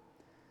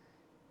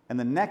 And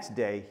the next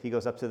day, he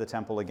goes up to the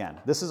temple again.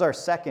 This is our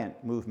second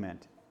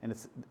movement, and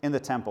it's in the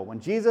temple.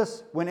 When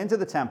Jesus went into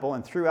the temple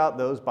and threw out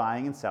those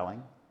buying and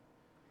selling,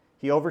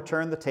 he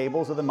overturned the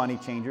tables of the money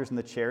changers and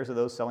the chairs of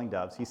those selling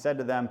doves. He said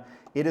to them,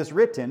 it is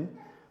written,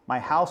 my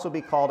house will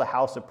be called a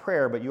house of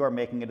prayer, but you are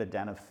making it a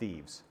den of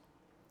thieves.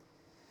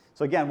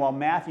 So again, while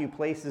Matthew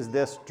places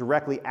this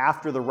directly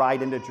after the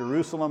ride into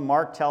Jerusalem,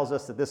 Mark tells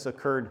us that this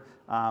occurred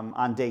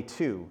on day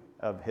 2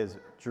 of his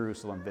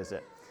Jerusalem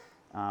visit,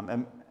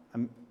 and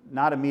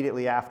not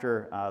immediately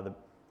after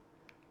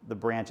the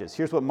branches.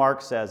 Here's what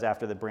Mark says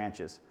after the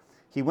branches.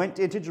 He went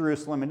into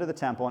Jerusalem, into the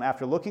temple, and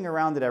after looking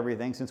around at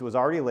everything, since it was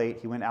already late,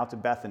 he went out to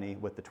Bethany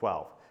with the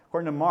 12.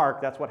 According to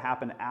Mark, that's what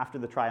happened after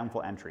the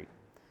triumphal entry.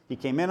 He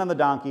came in on the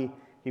donkey,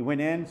 he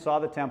went in, saw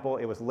the temple,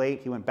 it was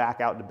late, he went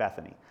back out to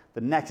Bethany.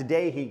 The next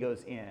day he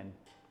goes in,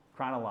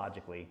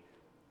 chronologically,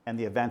 and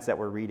the events that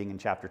we're reading in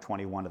chapter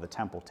 21 of the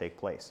temple take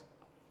place.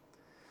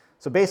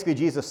 So basically,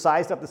 Jesus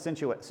sized up the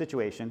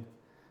situation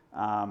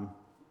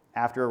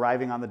after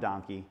arriving on the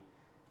donkey,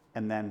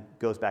 and then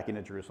goes back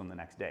into Jerusalem the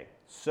next day.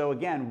 So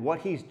again,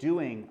 what he's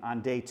doing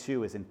on day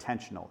 2 is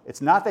intentional.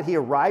 It's not that he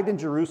arrived in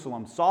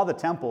Jerusalem, saw the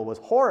temple, was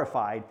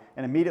horrified,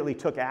 and immediately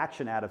took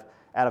action out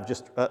of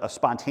just a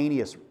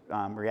spontaneous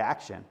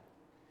reaction.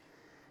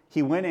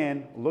 He went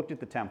in, looked at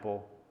the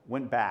temple,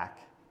 went back.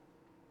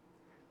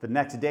 The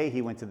next day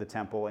he went to the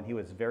temple, and he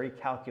was very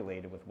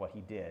calculated with what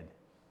he did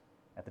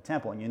at the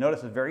temple. And you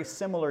notice a very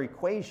similar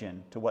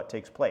equation to what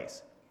takes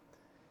place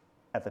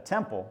at the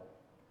temple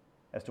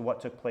as to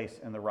what took place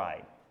in the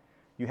ride.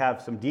 You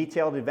have some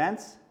detailed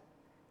events,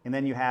 and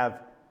then you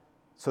have,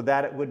 so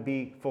that it would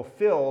be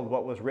fulfilled,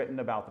 what was written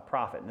about the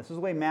prophet. And this is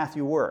the way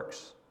Matthew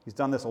works. He's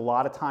done this a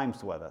lot of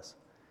times with us.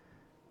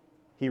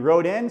 He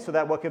wrote in so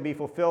that what could be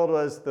fulfilled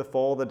was the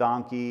foal, the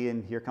donkey,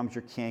 and here comes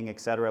your king,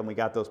 etc. And we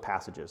got those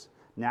passages.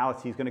 Now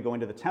he's going to go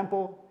into the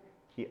temple.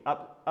 He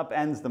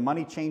upends the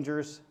money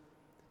changers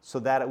so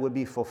that it would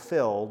be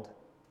fulfilled,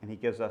 and he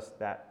gives us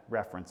that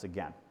reference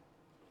again.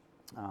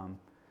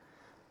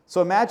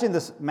 So imagine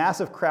this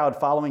massive crowd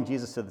following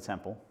Jesus to the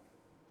temple,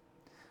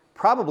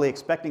 probably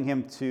expecting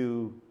him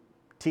to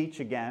teach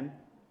again,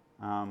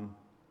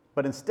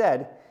 but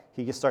instead,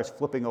 he just starts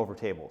flipping over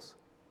tables.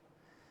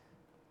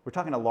 We're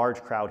talking a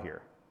large crowd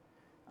here.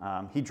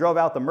 He drove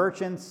out the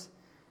merchants,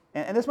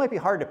 and this might be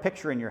hard to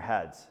picture in your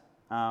heads.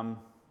 You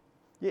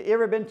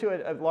ever been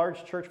to a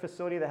large church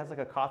facility that has like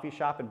a coffee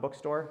shop and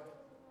bookstore?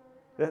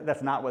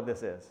 That's not what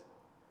this is.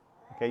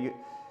 Okay,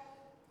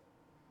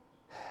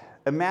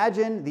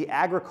 imagine the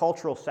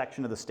agricultural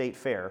section of the state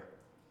fair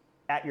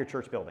at your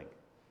church building.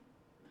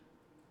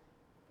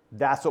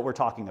 That's what we're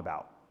talking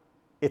about.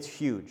 It's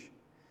huge.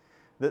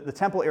 The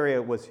temple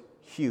area was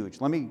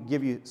huge. Let me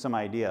give you some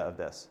idea of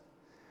this.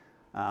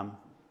 I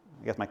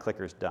guess my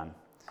clicker's done.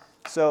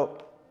 So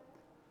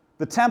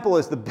the temple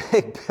is the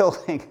big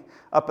building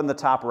up in the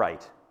top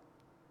right.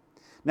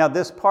 Now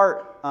this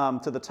part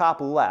to the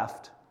top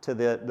left, to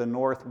the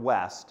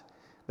northwest,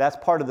 that's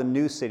part of the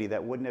new city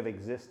that wouldn't have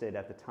existed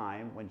at the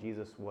time when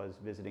Jesus was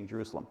visiting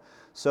Jerusalem.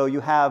 So you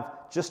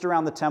have just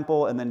around the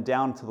temple and then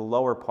down to the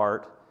lower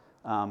part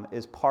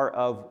is part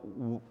of,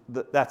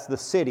 that's the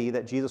city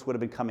that Jesus would have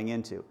been coming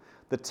into.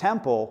 The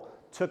temple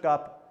took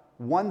up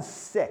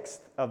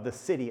 1/6 of the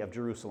city of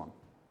Jerusalem.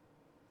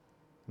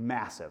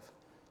 Massive,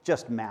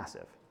 just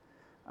massive.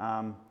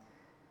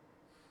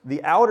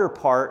 The outer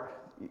part,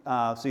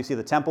 so you see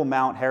the Temple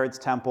Mount, Herod's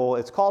temple.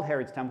 It's called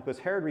Herod's temple because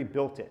Herod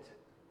rebuilt it.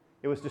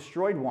 It was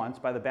destroyed once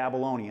by the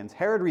Babylonians.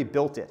 Herod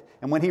rebuilt it.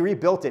 And when he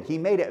rebuilt it, he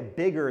made it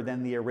bigger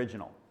than the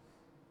original.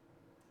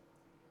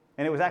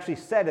 And it was actually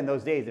said in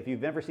those days, if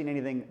you've never seen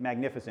anything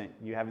magnificent,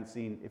 if you haven't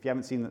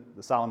seen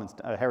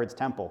Herod's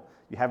temple,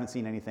 you haven't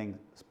seen anything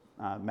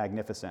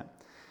magnificent.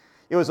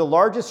 It was the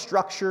largest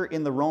structure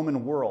in the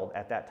Roman world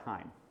at that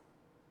time.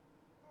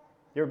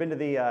 You ever been to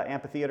the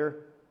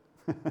amphitheater?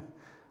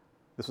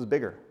 This was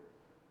bigger.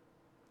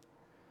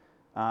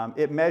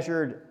 It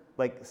measured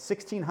like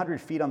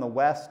 1,600 feet on the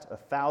west, a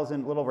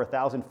little over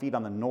 1,000 feet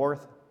on the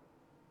north,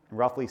 and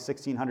roughly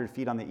 1,600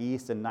 feet on the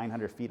east and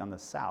 900 feet on the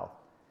south.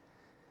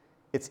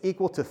 It's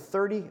equal to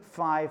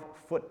 35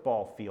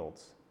 football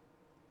fields.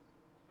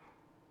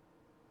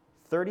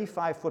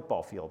 35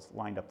 football fields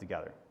lined up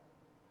together.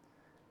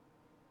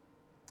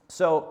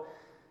 So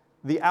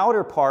the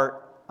outer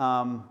part,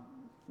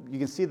 you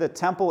can see the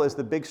temple is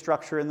the big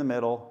structure in the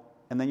middle,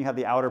 and then you have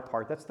the outer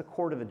part. That's the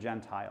court of the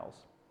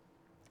Gentiles.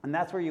 And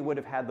that's where you would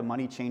have had the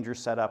money changers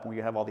set up, and where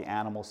you have all the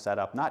animals set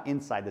up, not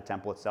inside the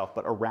temple itself,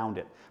 but around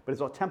it. But it's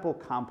a temple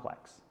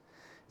complex.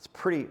 It's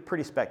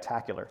pretty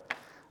spectacular.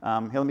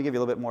 Here, let me give you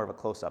a little bit more of a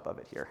close-up of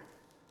it here.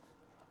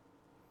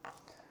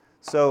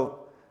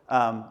 So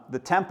the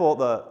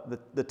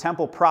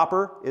temple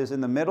proper is in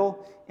the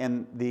middle,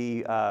 and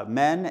the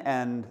men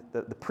and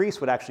the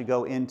priests would actually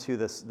go into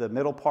the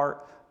middle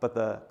part, but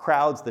the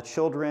crowds, the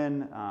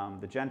children,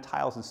 the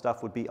Gentiles and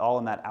stuff would be all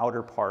in that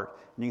outer part.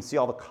 And you can see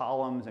all the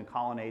columns and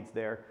colonnades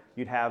there.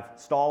 You'd have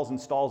stalls and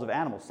stalls of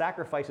animals.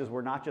 Sacrifices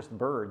were not just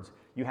birds.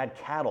 You had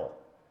cattle.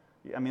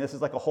 I mean, this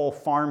is like a whole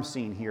farm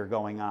scene here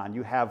going on.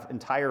 You have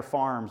entire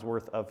farms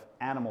worth of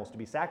animals to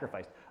be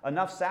sacrificed.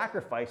 Enough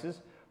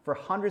sacrifices for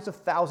hundreds of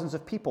thousands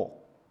of people.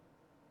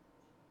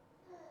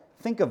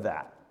 Think of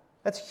that.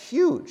 That's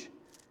huge.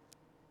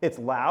 It's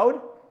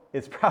loud.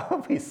 It's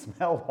probably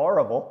smelled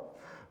horrible,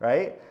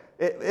 right?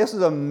 This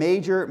is a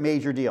major,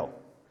 major deal.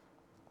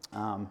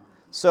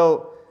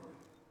 So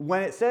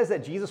when it says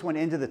that Jesus went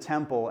into the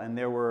temple and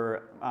there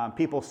were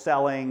people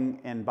selling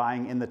and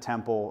buying in the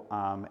temple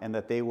and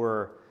that they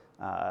were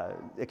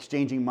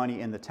exchanging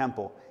money in the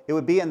temple, it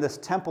would be in this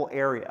temple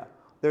area.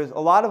 There's a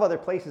lot of other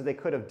places they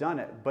could have done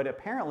it, but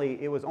apparently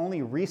it was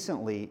only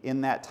recently in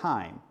that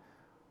time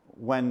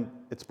when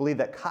it's believed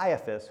that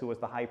Caiaphas, who was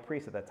the high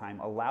priest at that time,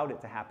 allowed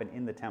it to happen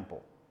in the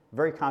temple.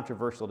 Very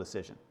controversial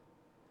decision.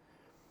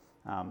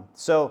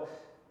 So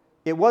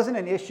it wasn't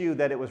an issue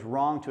that it was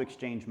wrong to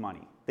exchange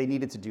money. They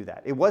needed to do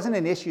that. It wasn't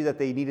an issue that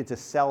they needed to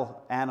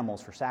sell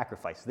animals for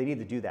sacrifice. They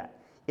needed to do that.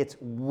 It's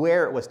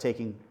where it was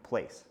taking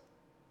place.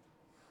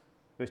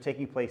 It was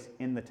taking place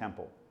in the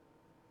temple.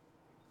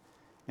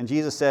 And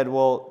Jesus said,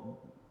 well,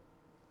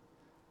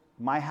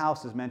 my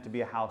house is meant to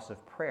be a house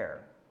of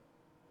prayer,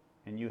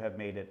 and you have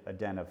made it a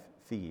den of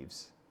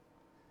thieves,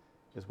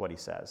 is what he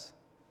says.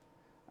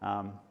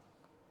 A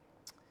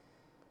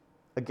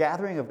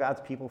gathering of God's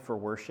people for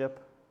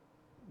worship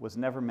was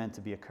never meant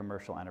to be a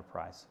commercial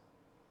enterprise.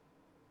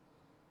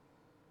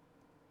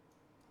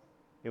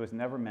 It was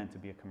never meant to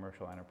be a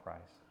commercial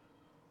enterprise.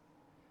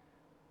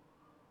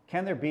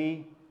 Can there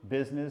be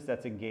business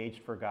that's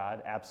engaged for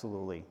God?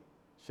 Absolutely.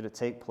 Should it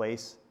take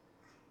place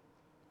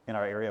in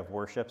our area of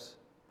worships?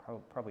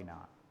 Probably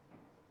not.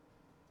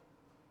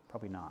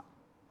 Probably not.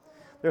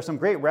 There's some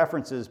great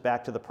references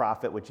back to the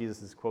prophet, which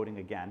Jesus is quoting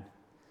again.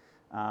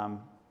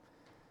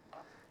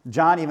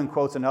 John even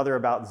quotes another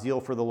about zeal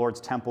for the Lord's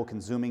temple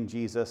consuming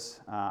Jesus.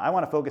 I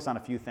want to focus on a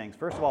few things.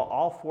 First of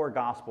all 4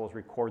 Gospels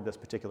record this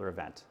particular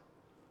event.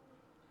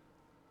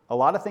 A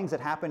lot of things that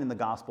happen in the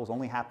Gospels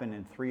only happen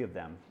in 3 of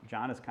them.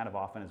 John is kind of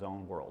off in his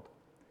own world.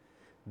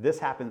 This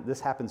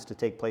happens to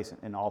take place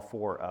in all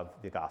 4 of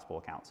the Gospel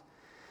accounts.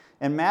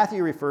 And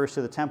Matthew refers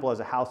to the temple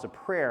as a house of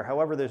prayer.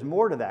 However, there's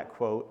more to that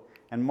quote,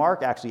 and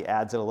Mark actually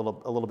adds a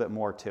little bit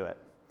more to it.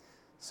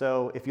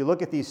 So if you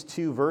look at these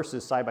 2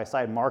 verses side by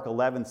side, Mark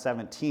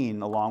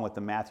 11:17, along with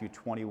the Matthew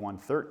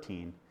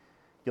 21:13,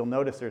 you'll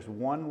notice there's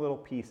one little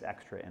piece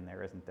extra in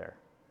there, isn't there?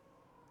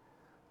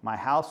 My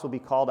house will be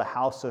called a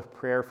house of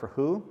prayer for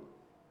who?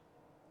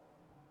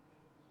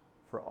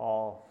 For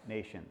all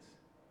nations.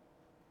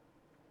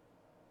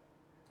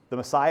 The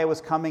Messiah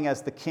was coming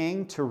as the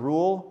king to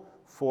rule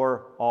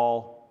for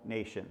all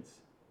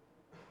nations.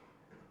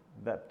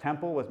 The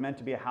temple was meant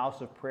to be a house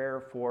of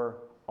prayer for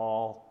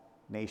all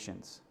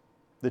nations.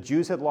 The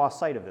Jews had lost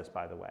sight of this,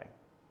 by the way.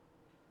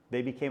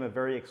 They became a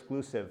very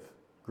exclusive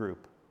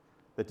group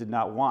that did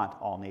not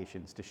want all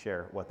nations to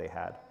share what they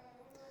had.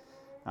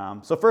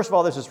 So first of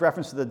all, there's this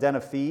reference to the den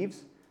of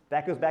thieves.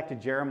 That goes back to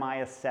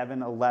Jeremiah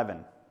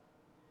 7:11,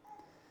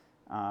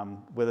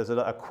 where there's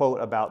a quote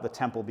about the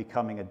temple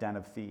becoming a den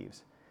of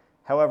thieves.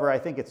 However, I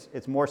think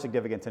it's more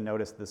significant to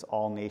notice this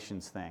all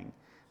nations thing.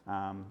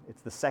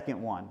 It's the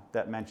second one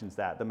that mentions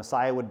that. The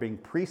Messiah would bring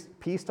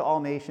peace to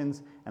all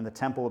nations, and the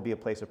temple would be a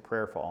place of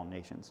prayer for all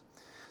nations.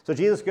 So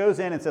Jesus goes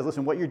in and says,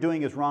 listen, what you're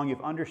doing is wrong.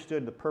 You've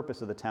understood the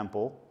purpose of the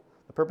temple.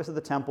 The purpose of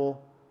the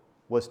temple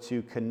was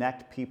to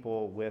connect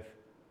people with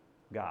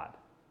God.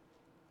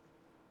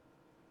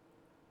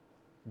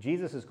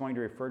 Jesus is going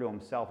to refer to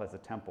himself as a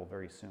temple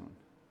very soon.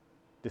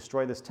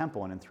 Destroy this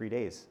temple, and in 3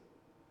 days,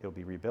 it will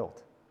be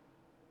rebuilt.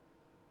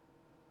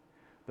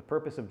 The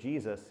purpose of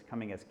Jesus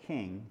coming as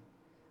king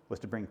was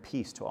to bring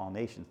peace to all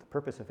nations. The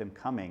purpose of him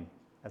coming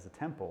as a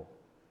temple,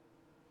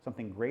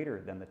 something greater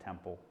than the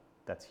temple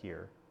that's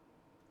here,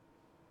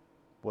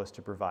 was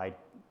to provide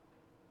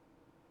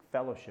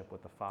fellowship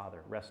with the Father,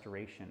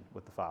 restoration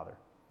with the Father.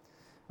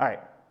 All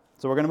right,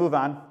 so we're going to move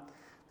on.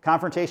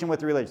 Confrontation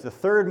with the religious. The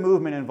third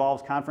movement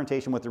involves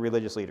confrontation with the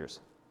religious leaders,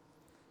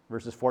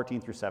 verses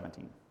 14 through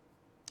 17.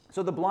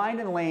 So the blind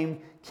and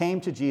lame came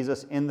to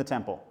Jesus in the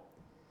temple,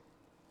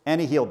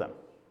 and he healed them.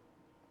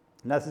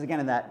 And this is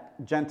again in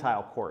that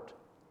Gentile court.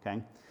 Okay?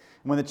 And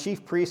when the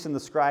chief priests and the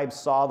scribes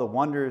saw the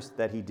wonders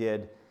that he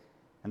did,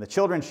 and the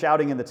children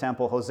shouting in the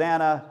temple,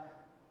 Hosanna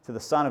to the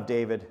Son of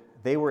David,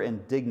 they were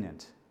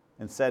indignant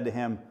and said to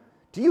him,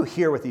 do you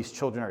hear what these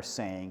children are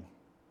saying?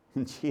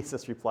 And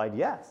Jesus replied,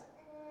 yes.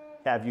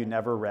 Have you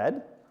never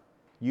read?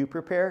 You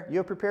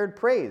have prepared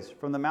praise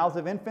from the mouths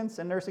of infants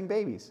and nursing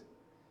babies.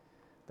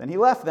 Then he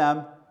left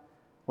them,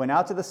 went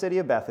out to the city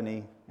of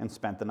Bethany, and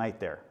spent the night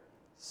there.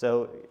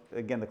 So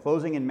again, the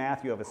closing in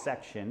Matthew of a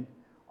section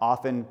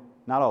often,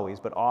 not always,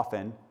 but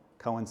often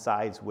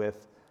coincides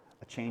with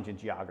a change in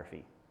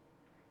geography.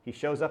 He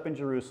shows up in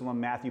Jerusalem.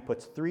 Matthew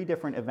puts 3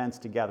 different events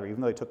together, even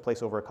though they took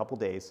place over a couple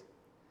days,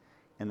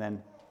 and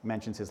then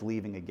mentions his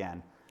leaving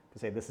again to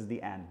say this is the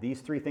end.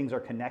 These 3 things are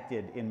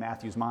connected in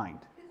Matthew's mind.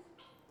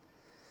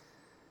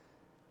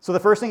 So the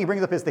first thing he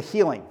brings up is the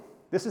healing.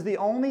 This is the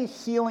only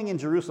healing in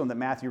Jerusalem that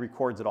Matthew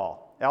records at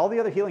all. All the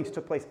other healings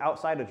took place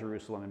outside of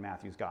Jerusalem in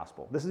Matthew's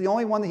gospel. This is the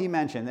only one that he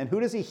mentioned. And who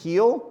does he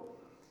heal?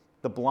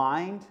 The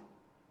blind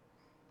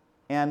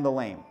and the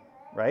lame,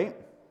 right?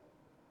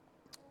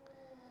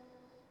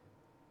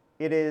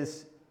 It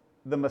is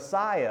the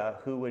Messiah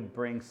who would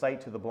bring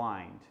sight to the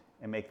blind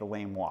and make the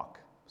lame walk.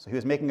 So he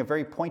was making a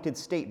very pointed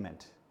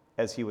statement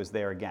as he was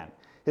there again.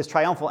 His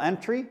triumphal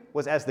entry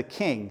was as the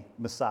king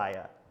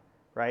Messiah,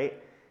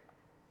 right?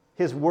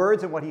 His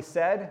words and what he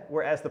said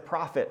were as the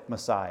prophet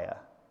Messiah.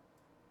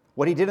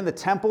 What he did in the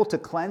temple to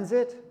cleanse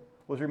it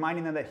was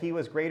reminding them that he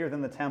was greater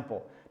than the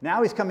temple.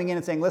 Now he's coming in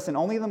and saying, listen,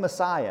 only the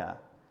Messiah,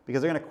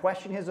 because they're going to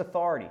question his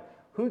authority.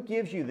 Who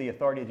gives you the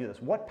authority to do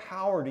this? What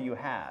power do you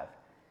have?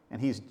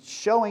 And he's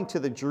showing to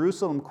the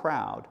Jerusalem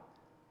crowd,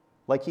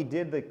 like he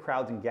did the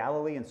crowds in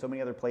Galilee and so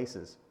many other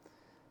places,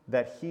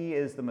 that he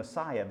is the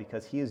Messiah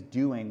because he is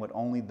doing what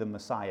only the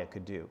Messiah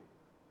could do.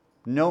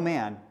 No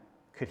man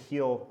could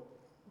heal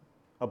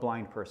a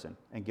blind person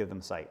and give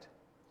them sight,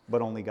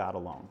 but only God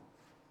alone.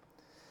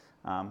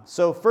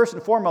 So first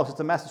and foremost, it's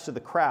a message to the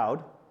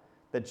crowd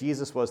that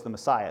Jesus was the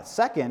Messiah.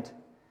 Second,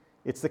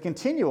 it's the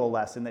continual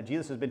lesson that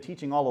Jesus has been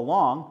teaching all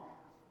along,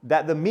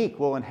 that the meek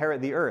will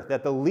inherit the earth,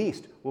 that the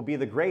least will be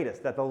the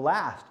greatest, that the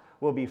last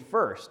will be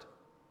first.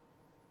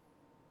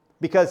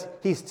 Because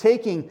he's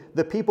taking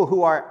the people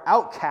who are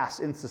outcasts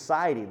in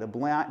society, the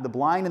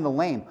blind and the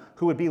lame,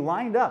 who would be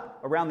lined up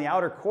around the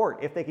outer court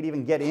if they could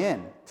even get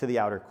in to the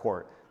outer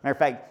court. Matter of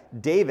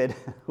fact, David,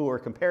 who we're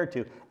compared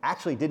to,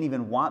 actually didn't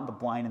even want the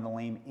blind and the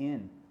lame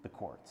in the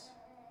courts.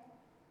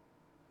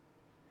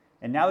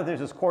 And now that there's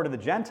this court of the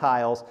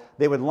Gentiles,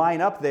 they would line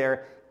up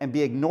there and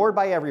be ignored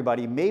by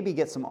everybody, maybe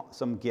get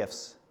some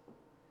gifts.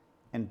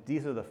 And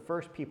these are the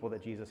first people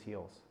that Jesus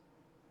heals.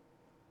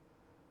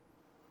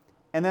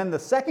 And then the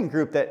second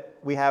group that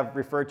we have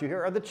referred to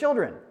here are the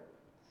children.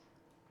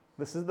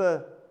 This is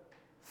the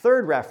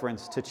third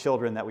reference to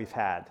children that we've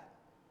had.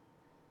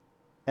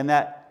 And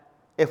that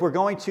if we're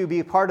going to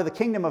be part of the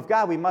kingdom of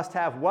God, we must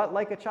have what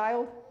like a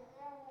child?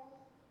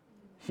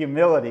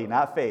 Humility,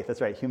 not faith.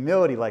 That's right,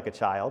 humility like a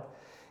child.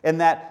 And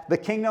that the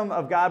kingdom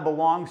of God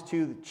belongs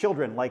to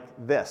children like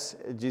this,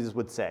 Jesus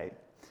would say.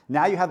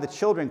 Now you have the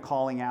children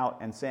calling out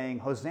and saying,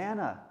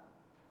 Hosanna,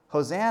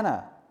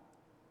 Hosanna,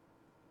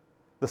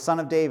 the Son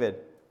of David.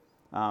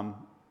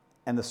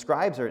 And the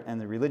scribes and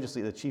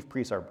the chief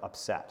priests are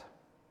upset.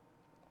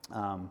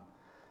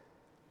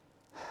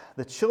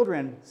 The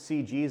children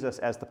see Jesus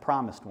as the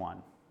promised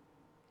one,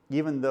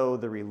 even though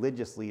the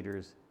religious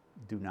leaders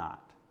do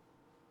not.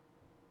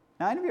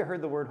 Now, any of you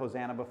heard the word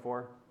Hosanna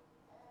before?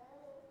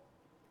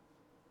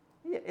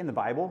 Yeah, in the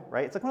Bible,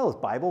 right? It's like one of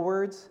those Bible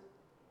words.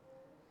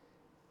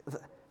 How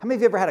many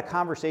of you ever had a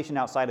conversation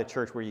outside of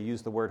church where you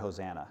use the word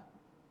Hosanna?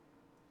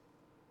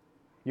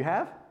 You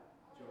have?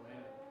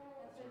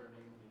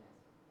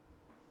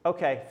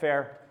 Okay,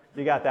 fair.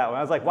 You got that one.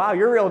 I was like, wow,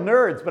 you're real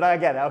nerds, but I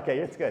get it. Okay,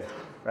 it's good,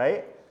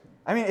 right?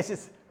 I mean, it's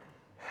just,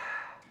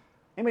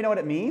 anybody know what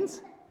it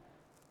means?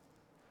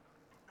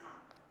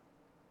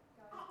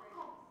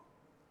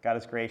 God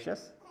is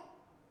gracious.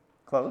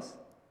 Close.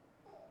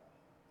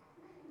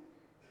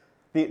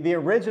 The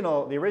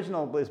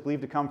original is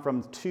believed to come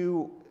from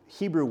two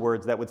Hebrew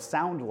words that would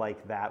sound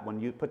like that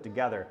when you put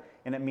together,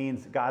 and it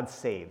means God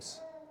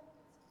saves.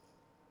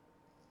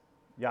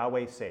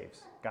 Yahweh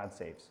saves. God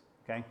saves.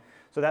 Okay?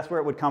 So that's where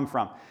it would come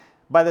from.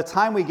 By the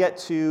time we get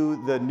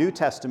to the New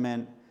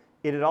Testament,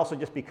 it had also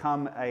just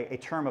become a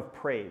term of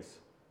praise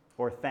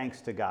or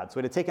thanks to God. So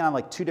it had taken on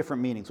like two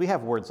different meanings. We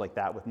have words like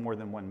that with more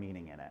than one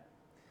meaning in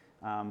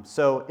it.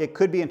 So it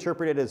could be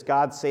interpreted as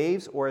God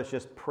saves or as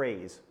just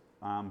praise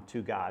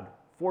to God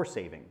for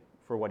saving,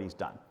 for what he's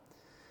done.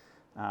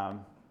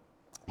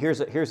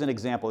 Here's an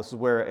example. This is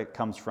where it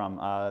comes from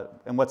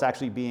and what's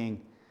actually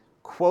being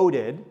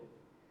quoted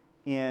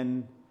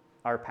in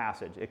our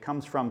passage. It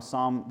comes from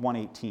Psalm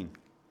 118. It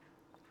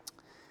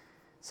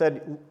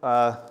said, did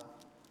I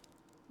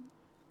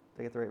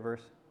get the right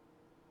verse?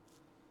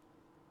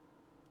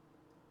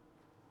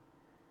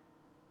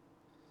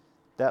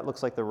 That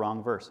looks like the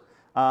wrong verse.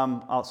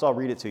 So I'll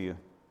read it to you.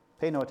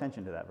 Pay no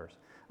attention to that verse.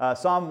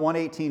 Psalm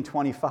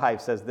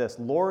 118:25 says this,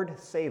 Lord,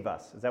 save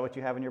us. Is that what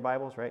you have in your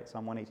Bibles, right?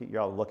 Psalm 118.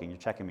 You're all looking. You're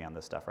checking me on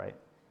this stuff, right?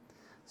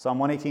 Psalm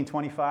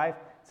 118:25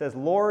 says,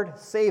 Lord,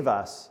 save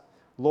us.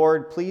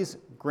 Lord, please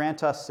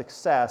grant us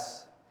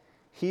success.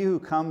 He who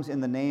comes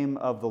in the name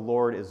of the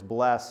Lord is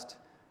blessed.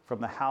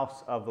 From the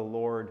house of the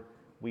Lord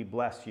we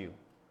bless you.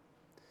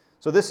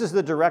 So this is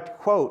the direct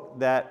quote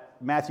that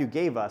Matthew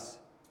gave us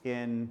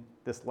in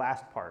this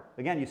last part.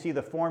 Again, you see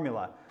the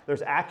formula.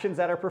 There's actions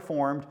that are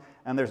performed,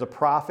 and there's a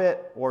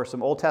prophet or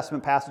some Old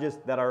Testament passages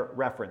that are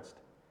referenced.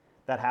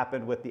 That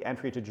happened with the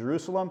entry to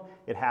Jerusalem.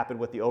 It happened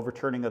with the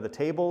overturning of the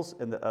tables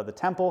in the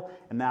temple,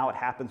 and now it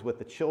happens with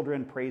the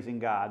children praising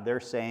God.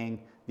 They're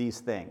saying these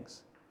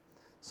things.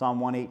 Psalm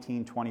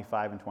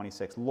 118:25 and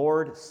 26.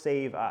 Lord,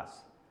 save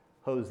us.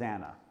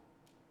 Hosanna.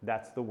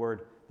 That's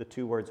the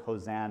two words,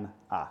 Hosanna.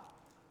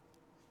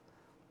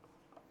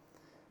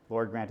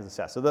 Lord, grant us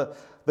success. So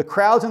the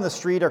crowds in the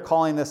street are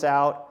calling this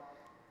out.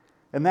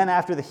 And then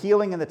after the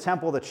healing in the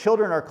temple, the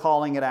children are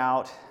calling it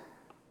out.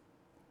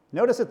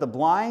 Notice that the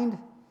blind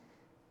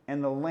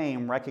and the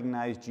lame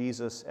recognize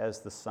Jesus as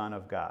the Son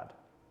of God,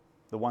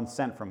 the one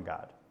sent from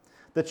God.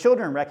 The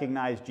children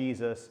recognize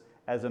Jesus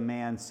as a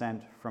man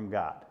sent from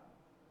God.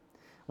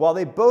 While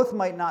they both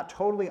might not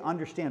totally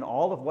understand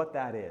all of what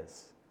that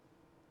is,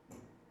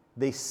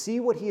 they see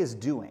what he is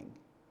doing,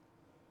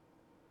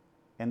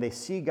 and they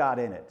see God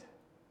in it.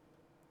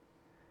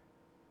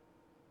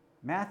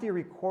 Matthew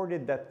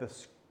recorded that the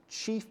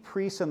chief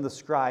priests and the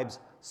scribes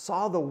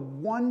saw the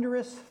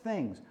wondrous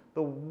things,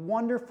 the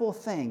wonderful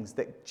things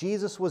that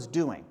Jesus was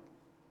doing,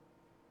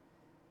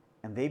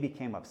 and they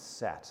became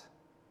upset.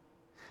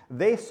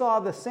 They saw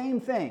the same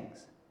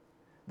things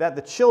that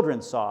the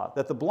children saw,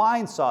 that the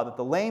blind saw, that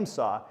the lame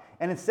saw,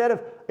 and instead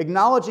of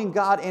acknowledging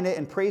God in it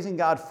and praising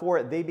God for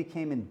it, they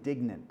became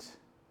indignant.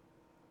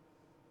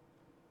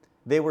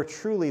 They were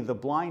truly the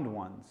blind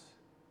ones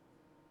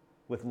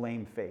with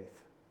lame faith.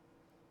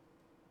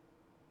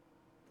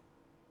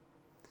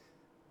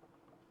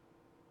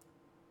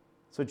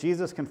 So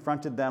Jesus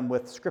confronted them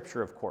with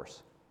Scripture, of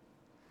course.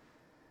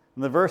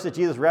 And the verse that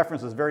Jesus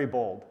referenced is very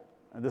bold.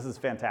 And this is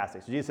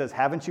fantastic. So Jesus says,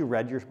 haven't you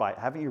read your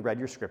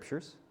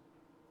Scriptures?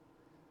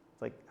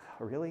 It's like,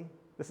 oh, really?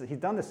 He's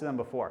done this to them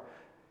before.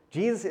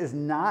 Jesus is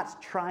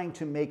not trying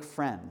to make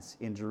friends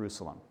in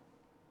Jerusalem.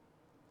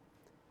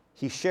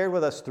 He shared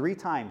with us 3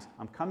 times,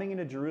 I'm coming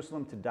into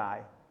Jerusalem to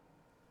die.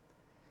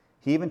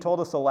 He even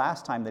told us the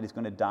last time that he's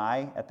going to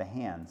die at the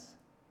hands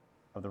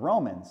of the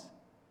Romans,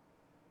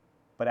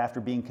 but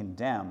after being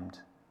condemned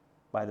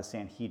by the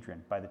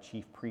Sanhedrin, by the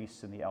chief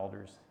priests and the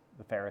elders,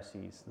 the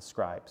Pharisees, the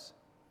scribes.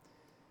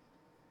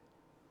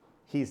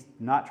 He's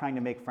not trying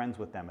to make friends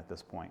with them at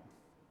this point.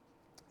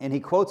 And he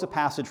quotes a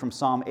passage from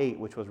Psalm 8,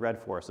 which was read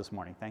for us this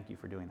morning. Thank you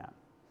for doing that.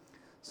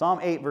 Psalm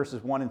 8,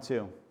 verses 1 and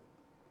 2.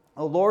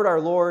 O Lord,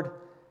 our Lord,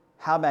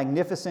 how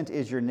magnificent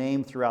is your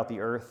name throughout the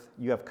earth.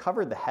 You have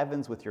covered the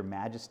heavens with your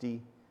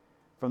majesty.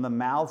 From the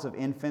mouths of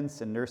infants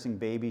and nursing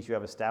babies, you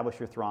have established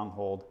your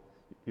stronghold,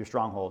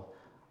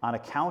 on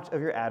account of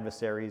your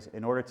adversaries,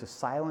 in order to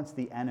silence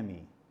the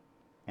enemy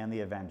and the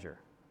avenger.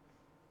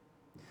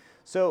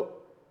 So,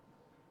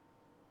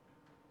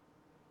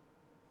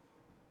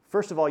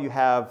 first of all, you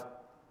have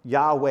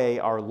Yahweh,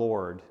 our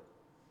Lord.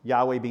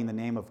 Yahweh being the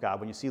name of God.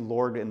 When you see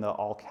Lord in the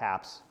all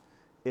caps,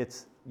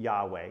 it's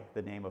Yahweh,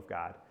 the name of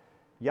God.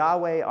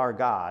 Yahweh, our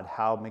God,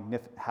 how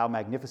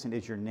magnificent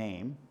is your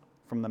name.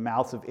 From the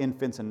mouths of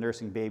infants and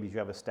nursing babies, you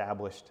have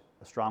established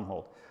a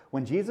stronghold.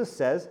 When Jesus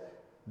says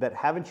that,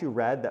 haven't you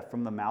read that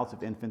from the mouths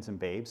of infants and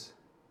babes?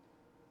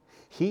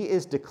 He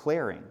is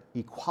declaring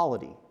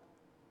equality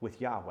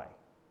with Yahweh.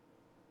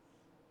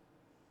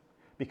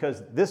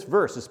 Because this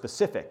verse is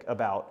specific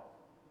about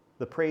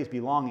the praise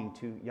belonging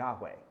to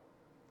Yahweh.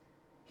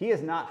 He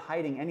is not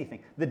hiding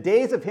anything. The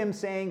days of him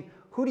saying,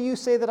 who do you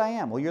say that I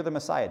am? Well, you're the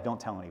Messiah. Don't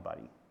tell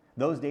anybody.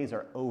 Those days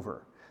are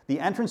over. The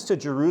entrance to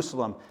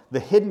Jerusalem, the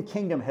hidden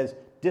kingdom has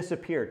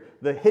disappeared.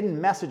 The hidden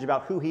message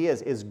about who he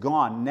is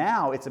gone.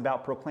 Now it's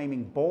about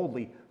proclaiming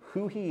boldly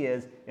who he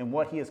is and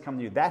what he has come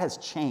to do. That has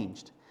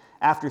changed.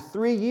 After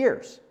 3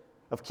 years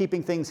of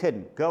keeping things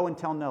hidden, go and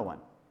tell no one.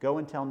 Go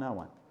and tell no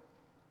one.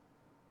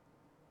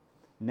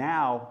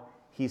 Now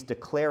he's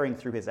declaring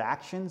through his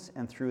actions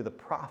and through the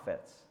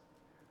prophets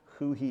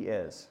who he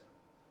is.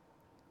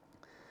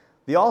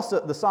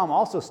 The psalm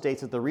also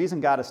states that the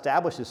reason God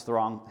established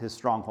his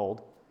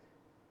stronghold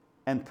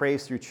and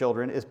praise through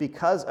children is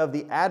because of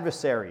the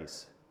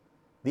adversaries,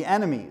 the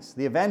enemies,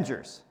 the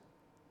avengers.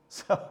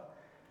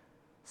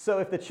 So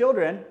if the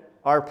children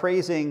are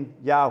praising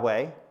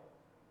Yahweh,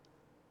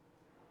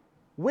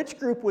 which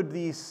group would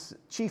these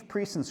chief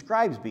priests and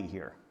scribes be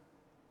here?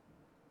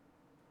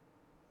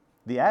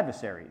 The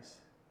adversaries,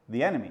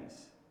 the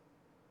enemies,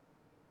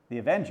 the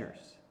avengers.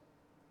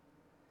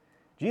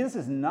 Jesus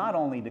is not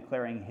only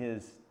declaring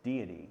his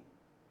deity,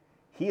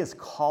 he is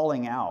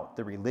calling out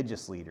the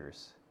religious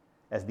leaders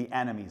as the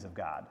enemies of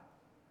God.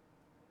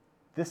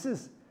 This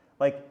is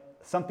like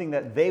something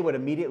that they would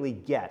immediately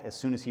get as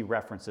soon as he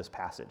referenced this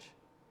passage.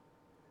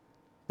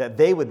 That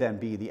they would then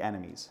be the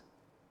enemies.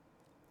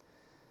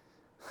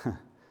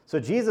 So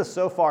Jesus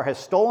so far has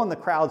stolen the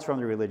crowds from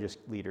the religious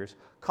leaders,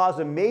 caused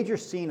a major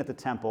scene at the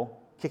temple,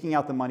 kicking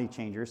out the money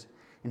changers,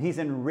 and he's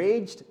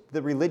enraged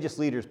the religious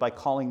leaders by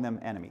calling them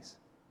enemies.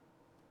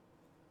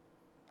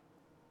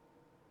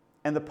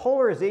 And the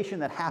polarization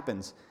that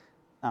happens,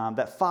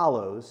 that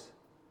follows,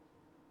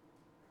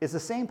 is the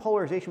same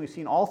polarization we've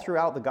seen all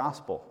throughout the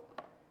gospel,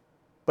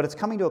 but it's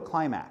coming to a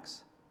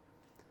climax.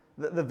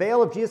 The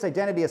veil of Jesus'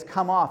 identity has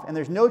come off, and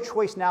there's no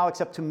choice now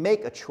except to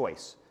make a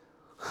choice.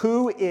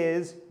 Who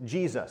is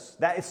Jesus?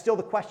 That is still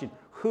the question.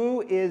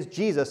 Who is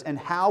Jesus, and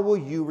how will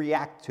you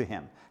react to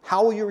him?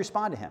 How will you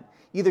respond to him?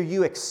 Either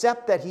you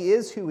accept that he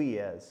is who he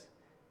is,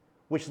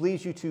 which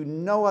leaves you to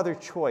no other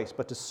choice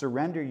but to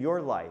surrender your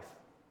life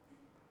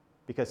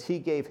because he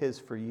gave his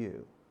for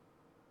you,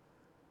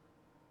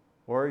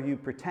 or you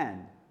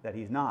pretend that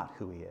he's not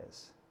who he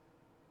is,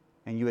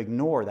 and you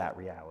ignore that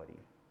reality.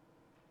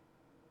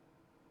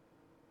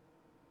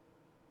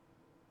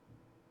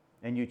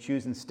 And you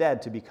choose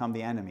instead to become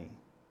the enemy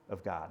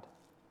of God.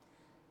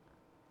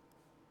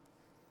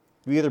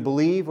 You either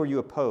believe or you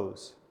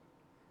oppose.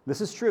 This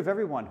is true of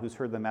everyone who's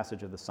heard the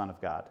message of the Son of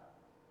God.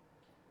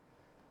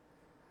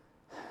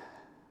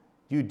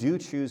 You do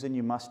choose and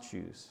you must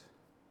choose.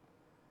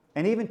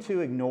 And even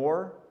to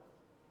ignore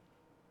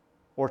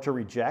or to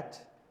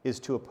reject is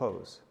to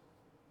oppose.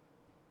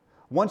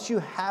 Once you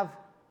have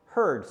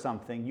heard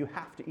something, you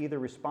have to either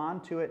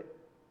respond to it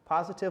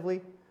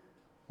positively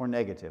or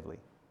negatively.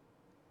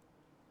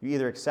 You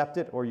either accept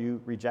it or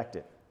you reject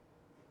it.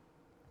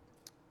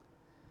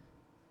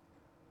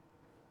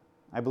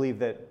 I believe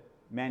that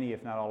many,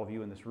 if not all of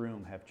you in this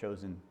room, have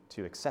chosen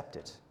to accept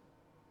it.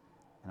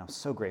 And I'm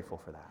so grateful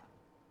for that.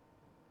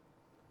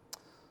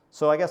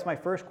 So I guess my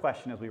first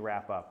question as we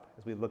wrap up,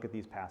 as we look at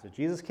these passages,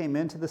 Jesus came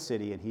into the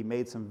city and he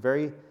made some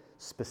very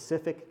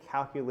specific,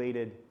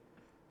 calculated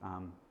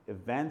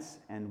events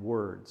and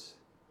words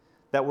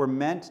that were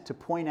meant to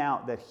point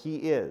out that he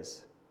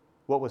is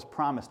what was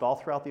promised all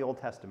throughout the Old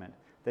Testament,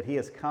 that he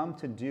has come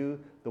to do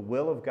the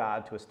will of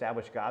God, to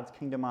establish God's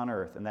kingdom on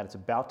earth, and that it's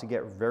about to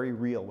get very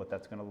real what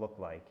that's going to look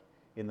like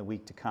in the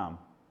week to come.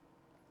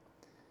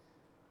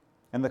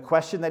 And the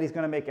question that he's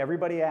going to make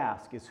everybody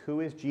ask is, who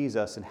is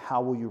Jesus and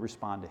how will you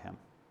respond to him?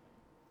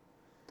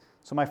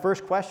 So my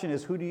first question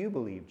is, who do you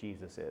believe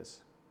Jesus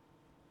is?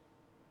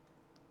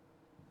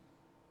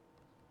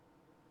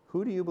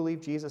 Who do you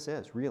believe Jesus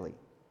is, really?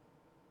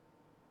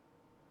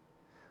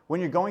 When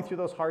you're going through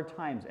those hard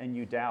times and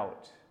you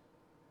doubt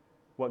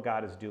what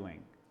God is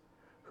doing,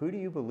 who do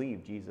you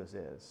believe Jesus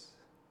is?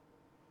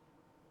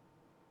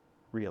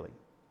 Really?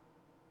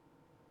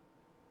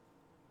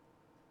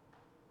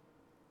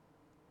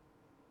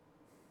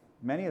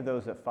 Many of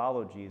those that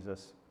followed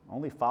Jesus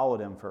only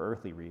followed him for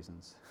earthly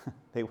reasons.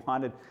 They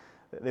wanted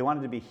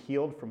to be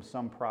healed from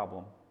some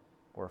problem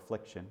or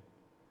affliction,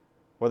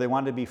 or they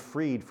wanted to be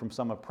freed from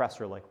some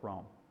oppressor like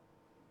Rome.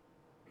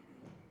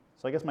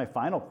 So I guess my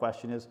final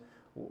question is,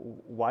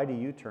 why do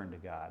you turn to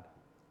God?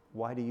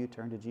 Why do you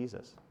turn to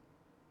Jesus?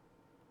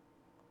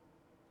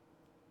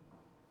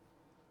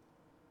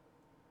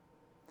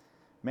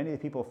 Many of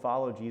the people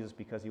followed Jesus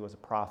because he was a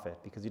prophet,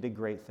 because he did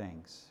great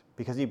things,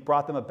 because he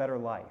brought them a better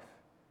life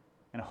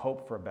and a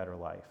hope for a better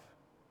life.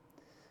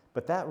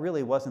 But that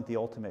really wasn't the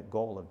ultimate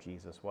goal of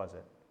Jesus, was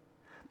it?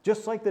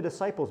 Just like the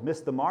disciples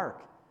missed the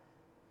mark,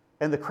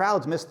 and the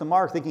crowds missed the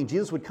mark, thinking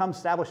Jesus would come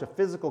establish a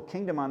physical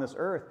kingdom on this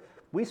earth,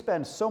 we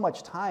spend so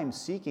much time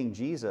seeking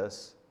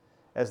Jesus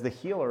as the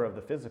healer of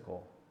the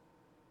physical,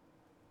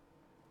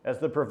 as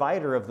the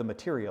provider of the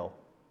material.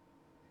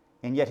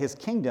 And yet his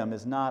kingdom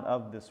is not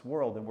of this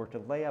world, and we're to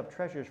lay up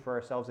treasures for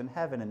ourselves in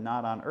heaven and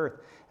not on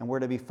earth. And we're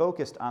to be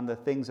focused on the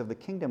things of the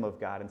kingdom of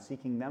God and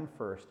seeking them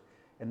first,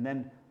 and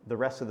then the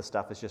rest of the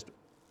stuff is just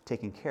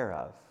taken care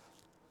of.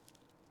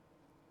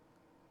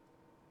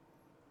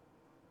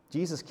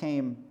 Jesus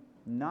came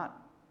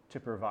not to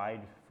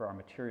provide for our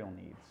material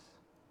needs,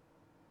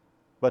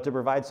 but to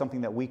provide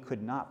something that we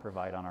could not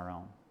provide on our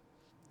own,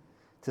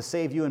 to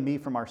save you and me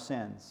from our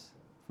sins,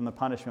 from the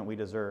punishment we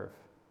deserve.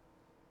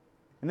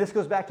 And this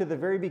goes back to the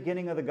very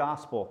beginning of the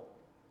gospel,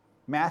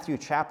 Matthew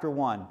chapter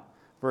 1,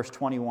 verse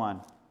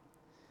 21.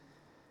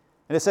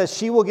 And it says,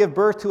 "She will give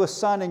birth to a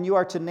son, and you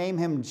are to name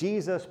him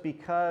Jesus,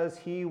 because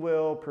he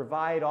will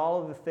provide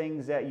all of the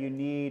things that you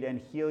need and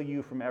heal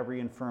you from every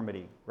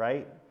infirmity."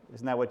 Right?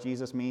 Isn't that what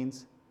Jesus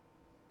means?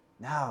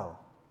 No.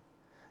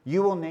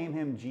 You will name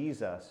him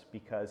Jesus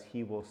because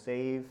he will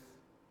save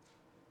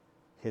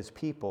his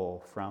people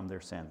from their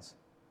sins.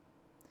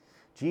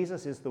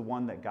 Jesus is the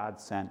one that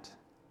God sent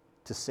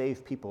to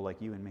save people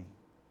like you and me,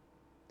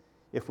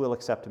 if we'll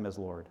accept him as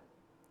Lord.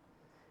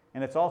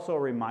 And it's also a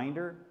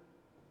reminder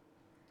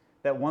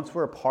that once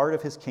we're a part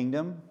of his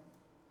kingdom,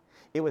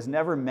 it was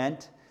never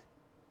meant,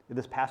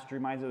 this passage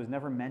reminds us, it was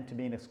never meant to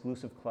be an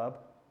exclusive club.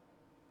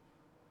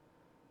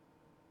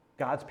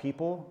 God's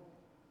people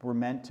were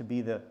meant to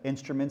be the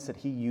instruments that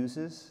he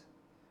uses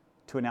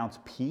to announce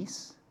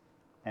peace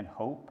and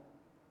hope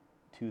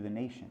to the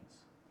nations.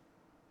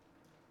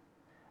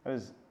 I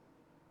was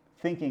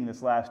thinking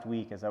this last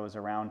week as I was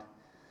around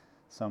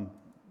some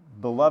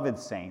beloved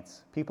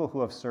saints, people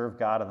who have served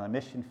God on the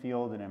mission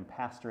field and in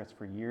pastorates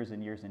for years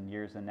and years and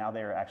years, and now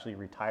they are actually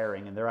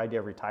retiring, and their idea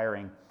of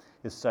retiring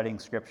is studying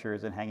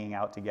scriptures and hanging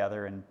out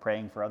together and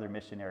praying for other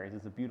missionaries.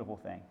 It's a beautiful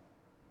thing.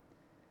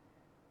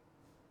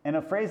 And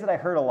a phrase that I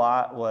heard a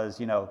lot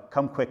was,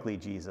 "Come quickly,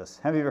 Jesus."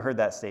 Have you ever heard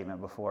that statement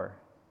before?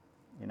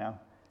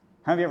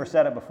 Have you ever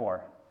said it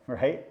before,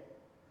 right?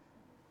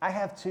 I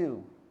have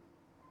too.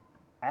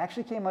 I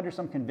actually came under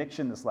some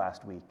conviction this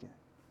last week.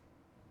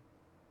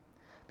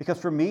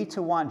 Because for me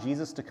to want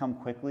Jesus to come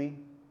quickly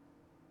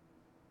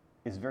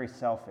is very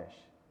selfish.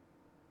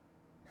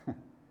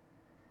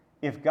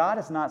 If God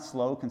is not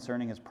slow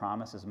concerning his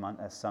promise,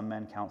 as some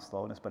men count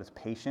slowness, but is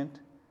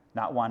patient,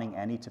 not wanting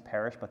any to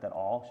perish, but that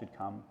all should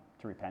come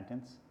to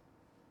repentance,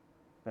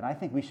 then I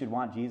think we should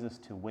want Jesus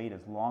to wait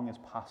as long as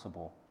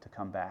possible to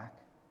come back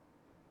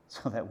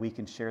so that we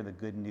can share the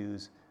good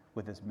news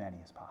with as many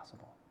as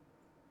possible.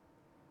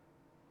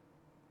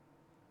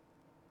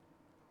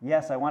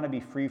 Yes, I want to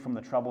be free from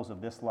the troubles of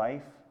this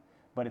life,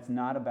 but it's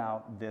not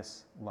about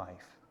this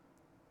life.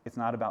 It's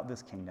not about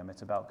this kingdom.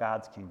 It's about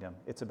God's kingdom.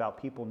 It's about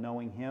people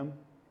knowing him,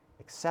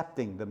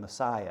 accepting the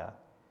Messiah,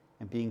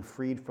 and being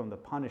freed from the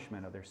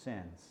punishment of their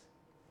sins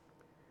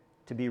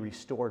to be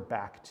restored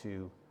back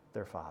to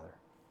their Father.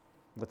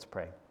 Let's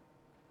pray.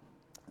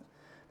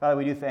 Father,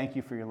 we do thank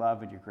you for your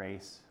love and your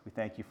grace. We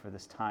thank you for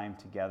this time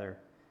together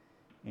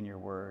in your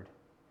word.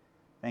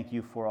 Thank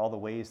you for all the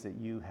ways that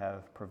you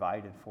have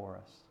provided for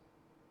us.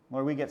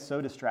 Lord, we get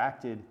so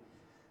distracted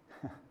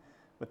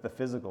with the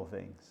physical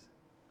things.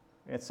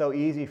 It's so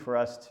easy for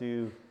us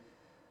to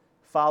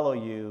follow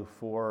you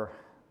for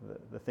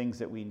the things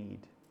that we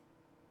need.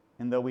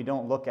 And though we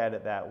don't look at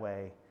it that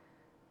way,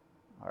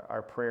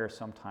 our prayers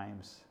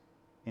sometimes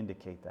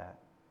indicate that.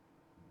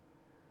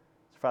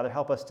 So, Father,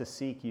 help us to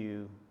seek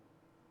you.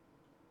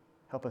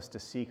 Help us to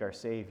seek our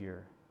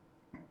Savior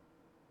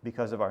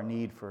because of our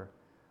need for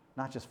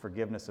not just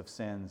forgiveness of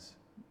sins,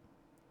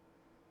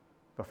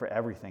 but for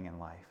everything in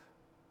life.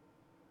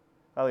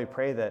 Father, we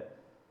pray that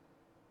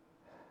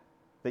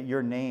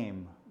your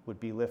name would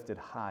be lifted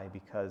high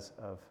because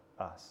of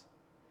us,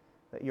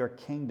 that your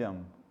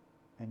kingdom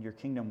and your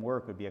kingdom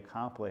work would be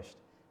accomplished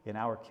in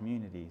our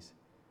communities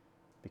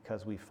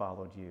because we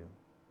followed you,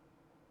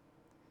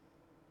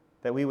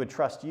 that we would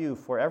trust you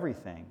for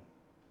everything,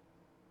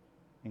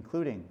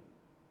 including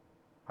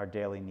our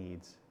daily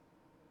needs,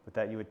 but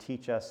that you would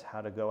teach us how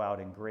to go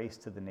out in grace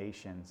to the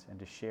nations and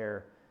to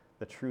share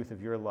the truth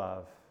of your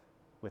love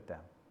with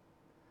them.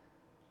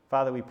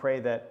 Father, we pray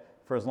that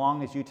for as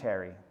long as you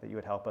tarry, that you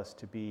would help us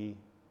to be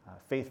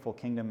faithful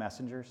kingdom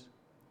messengers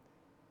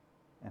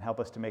and help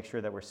us to make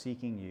sure that we're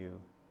seeking you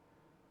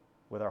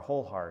with our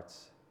whole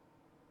hearts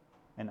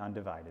and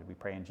undivided. We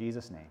pray in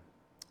Jesus' name,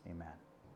 amen.